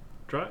deck.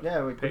 Draw it.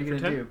 Yeah, wait, what pay are you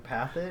for gonna 10. do?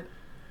 Path it?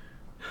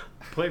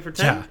 Play for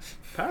 10. Yeah.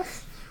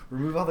 Pass.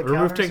 Remove all the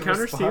Remove counters 10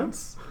 counters to you?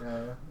 response?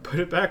 Yeah. Put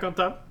it back on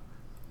top.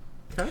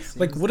 Pass.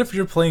 Like, what if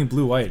you're playing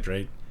blue-white,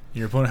 right? And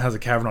your opponent has a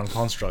Cavern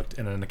Construct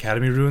and an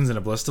Academy Ruins and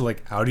a Ballista,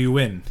 like, how do you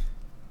win?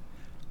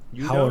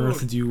 You How on don't.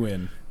 earth do you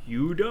win?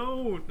 You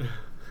don't.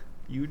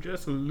 You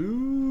just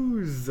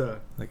lose.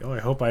 Like, oh, I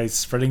hope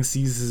Spreading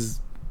Seas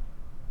is,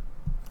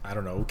 I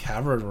don't know,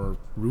 Cavern or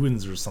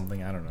Ruins or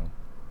something, I don't know.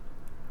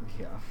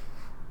 Yeah.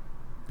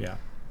 Yeah.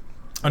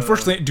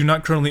 Unfortunately, I do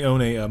not currently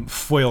own a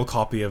foil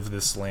copy of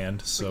this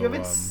land, so But you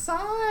have it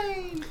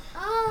signed!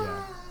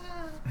 Ah!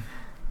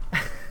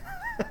 I'll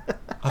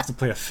have to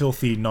play a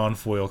filthy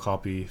non-foil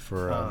copy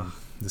for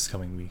this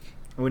coming week.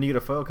 When you get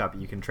a foil copy,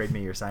 you can trade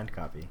me your signed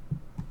copy.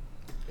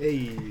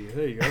 Hey,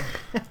 there you go.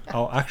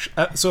 I'll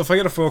actually, so if I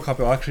get a foil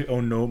copy, I'll actually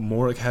own no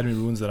more Academy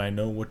Ruins than I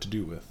know what to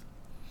do with.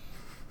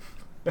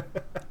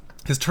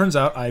 Because turns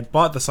out I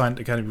bought the signed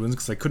Academy Ruins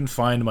because I couldn't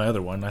find my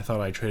other one. I thought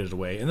I traded it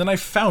away, and then I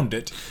found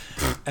it.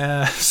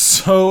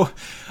 So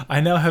I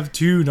now have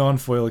 2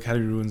 non-foil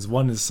Academy Ruins.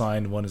 One is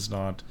signed, one is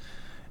not,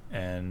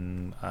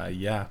 and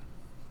yeah.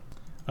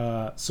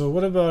 So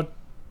what about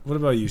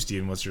you,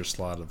 Steven? What's your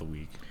slot of the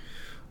week?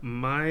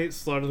 My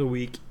slot of the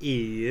week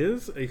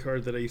is a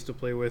card that I used to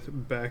play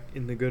with back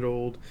in the good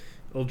old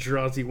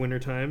Eldrazi winter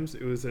times.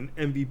 It was an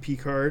MVP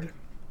card.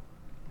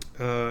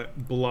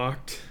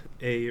 Blocked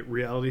a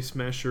Reality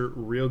Smasher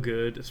real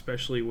good,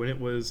 especially when it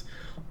was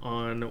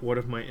on one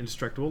of my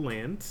indestructible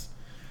lands.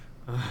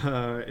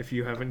 If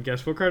you haven't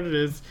guessed what card it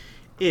is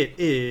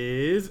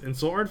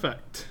Ensoul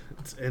Artifact.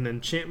 It's an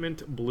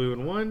enchantment, blue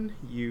and 1.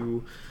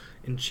 You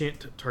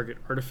enchant target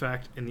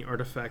artifact, and the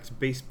artifact's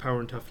base power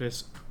and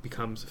toughness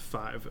becomes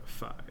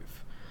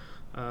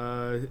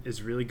 5/5.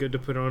 Is really good to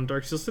put on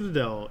Darksteel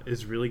Citadel.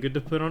 Is really good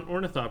to put on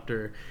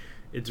Ornithopter.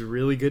 It's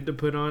really good to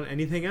put on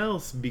anything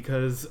else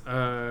because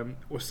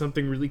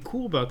something really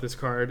cool about this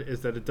card is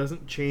that it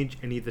doesn't change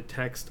any of the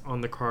text on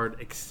the card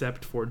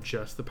except for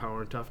just the power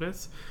and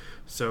toughness.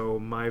 So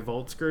my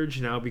Vault Scourge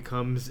now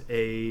becomes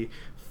a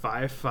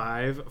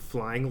 5/5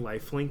 flying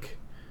lifelink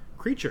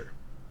creature.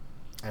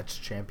 That's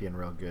champion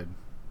real good.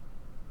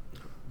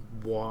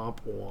 Womp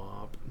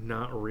womp.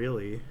 Not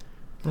really.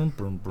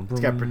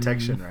 It's got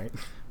protection, right?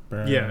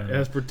 Yeah, it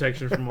has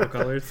protection from all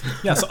colors.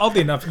 Yeah, so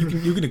oddly enough, you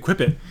can equip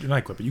it. You're not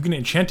equip it. You can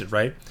enchant it,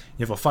 right?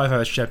 You have a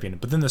 5/5 champion.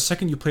 But then the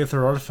second you play a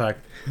third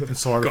artifact, the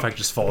soul artifact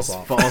just falls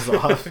off. Falls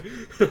off.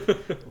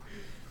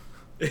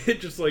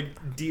 It just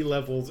like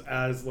de-levels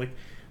as like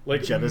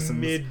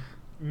Jettisons.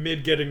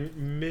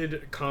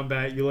 mid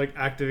combat. You like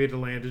activate a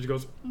land, it just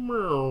goes.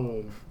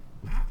 Meow.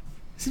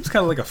 Seems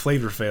kind of like a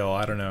flavor fail.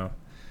 I don't know.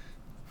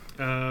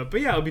 But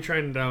yeah, I'll be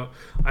trying it out.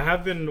 I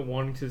have been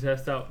wanting to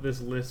test out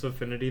this list of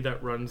Affinity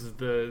that runs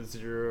the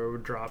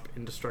 0-drop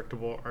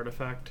indestructible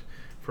artifact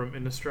from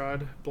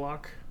Innistrad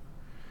block.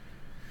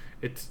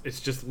 It's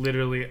just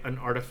literally an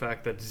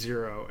artifact that's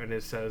 0, and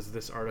it says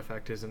this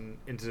artifact is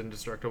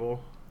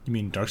indestructible. You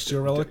mean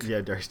Darksteel Relic?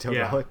 Yeah, Darksteel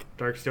Yeah, Relic.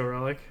 Darksteel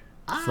Relic.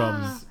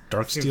 From Seems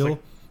Darksteel?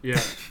 like-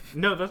 yeah.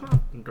 No, that's not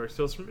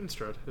Darksteel's from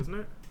Innistrad, isn't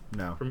it?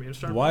 No. From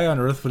Innistrad. Why on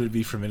earth would it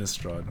be from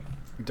Innistrad?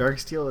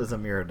 Darksteel is a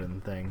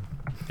Mirrodin thing.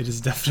 It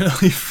is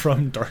definitely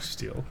from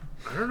Darksteel.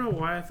 I don't know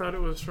why I thought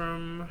it was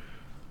from.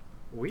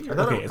 Weird. I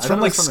thought Okay, it- it's I from thought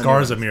it like was from the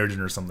Scars new of ones.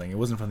 Mirrodin or something. It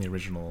wasn't from the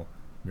original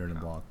Mirrodin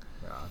block.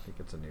 Yeah, I think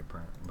it's a new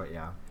print, but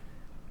yeah.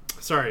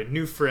 Sorry,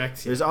 new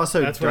Phyrexian. There's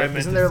also That's what I meant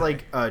isn't to there say.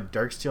 like a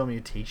Darksteel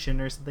mutation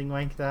or something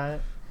like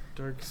that?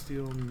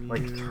 Darksteel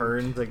Like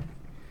turns like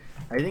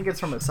I think it's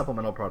from a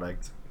supplemental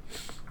product.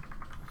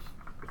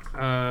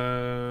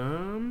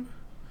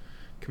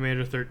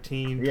 Commander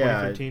 13,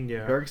 Yeah, 2013,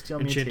 yeah.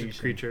 Darksteel Enchanted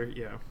mutation. creature,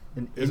 yeah.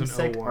 An Is an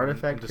insect 01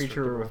 artifact creature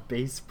indestructible. with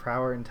base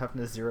power and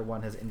toughness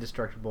 0/1 has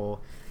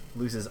indestructible,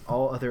 loses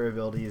all other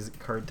abilities,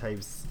 card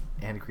types,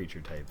 and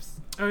creature types.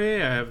 Oh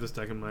yeah, I have this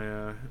deck in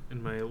my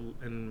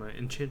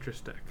Enchantress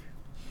deck.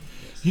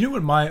 You know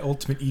what my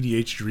ultimate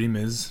EDH dream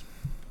is?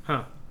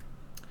 Huh.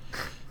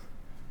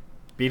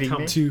 Beating Tell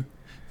me? me.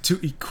 To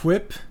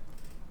equip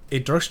a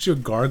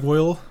Darksteel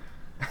Gargoyle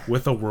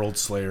with a World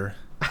Slayer.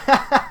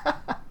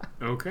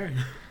 Okay.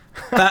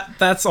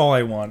 That's all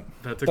I want.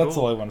 That's a That's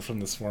goal. all I want from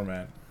this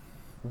format.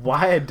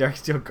 Why a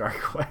Darksteel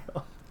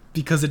Gargoyle?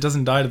 Because it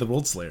doesn't die to the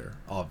World Slayer,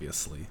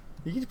 obviously.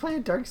 You can play a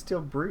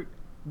Darksteel Brute.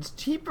 It's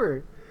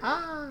cheaper.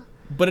 Ah.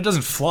 But it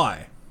doesn't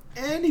fly.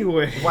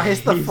 Anyway. Why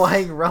is the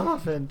flying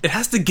relevant? It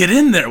has to get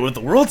in there with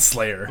the World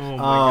Slayer. Oh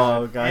my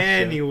Oh, god. gotcha.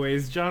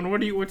 Anyways, John,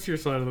 what's your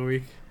slide of the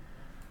week?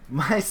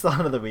 My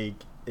slot of the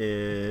week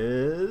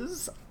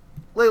is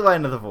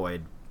Leyline of the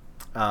Void.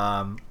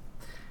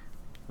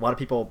 A lot of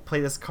people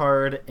play this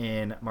card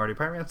in Mardu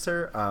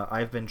Pyromancer.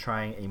 I've been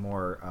trying a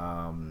more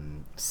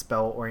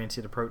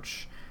spell-oriented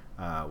approach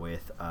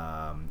with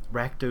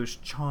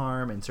Rakdos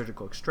Charm and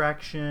Surgical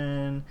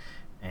Extraction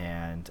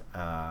and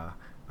a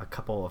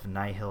couple of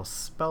Nihil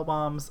Spell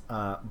Bombs.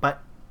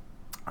 But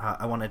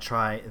I want to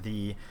try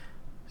the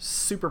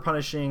super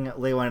punishing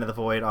Leyline of the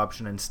Void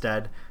option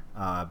instead.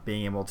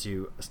 Being able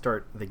to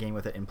start the game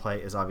with it in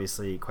play is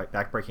obviously quite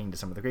backbreaking to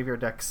some of the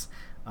graveyard decks,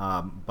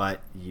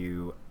 but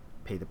you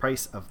pay the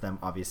price of them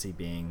obviously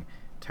being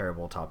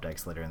terrible top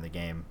decks later in the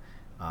game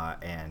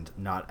and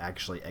not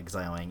actually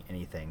exiling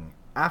anything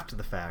after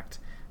the fact,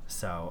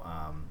 so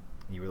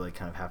you really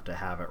kind of have to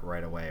have it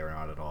right away or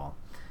not at all.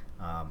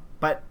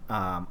 But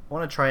I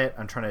want to try it.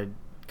 I'm trying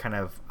to kind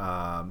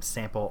of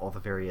sample all the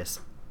various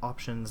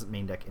options,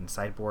 main deck and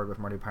sideboard with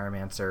Mardu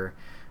Pyromancer,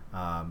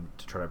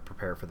 to try to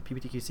prepare for the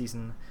PPTQ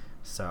season.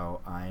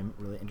 So I'm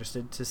really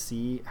interested to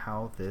see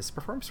how this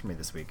performs for me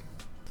this week.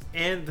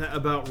 And that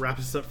about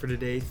wraps us up for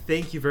today.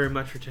 Thank you very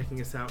much for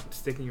checking us out and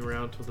sticking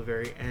around till the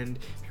very end.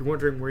 If you're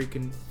wondering where you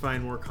can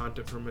find more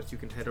content from us, you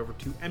can head over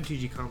to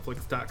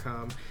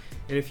mtgconflicts.com.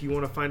 And if you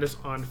want to find us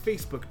on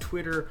Facebook,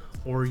 Twitter,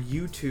 or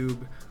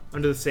YouTube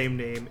under the same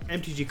name,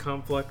 MTG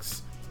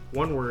Conflicts,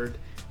 one word.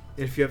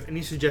 And if you have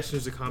any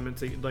suggestions or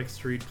comments that you'd like us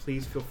to read,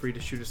 please feel free to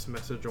shoot us a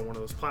message on one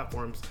of those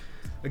platforms.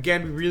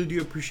 Again, we really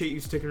do appreciate you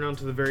sticking around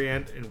to the very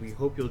end, and we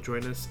hope you'll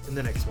join us in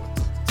the next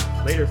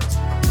one. Later.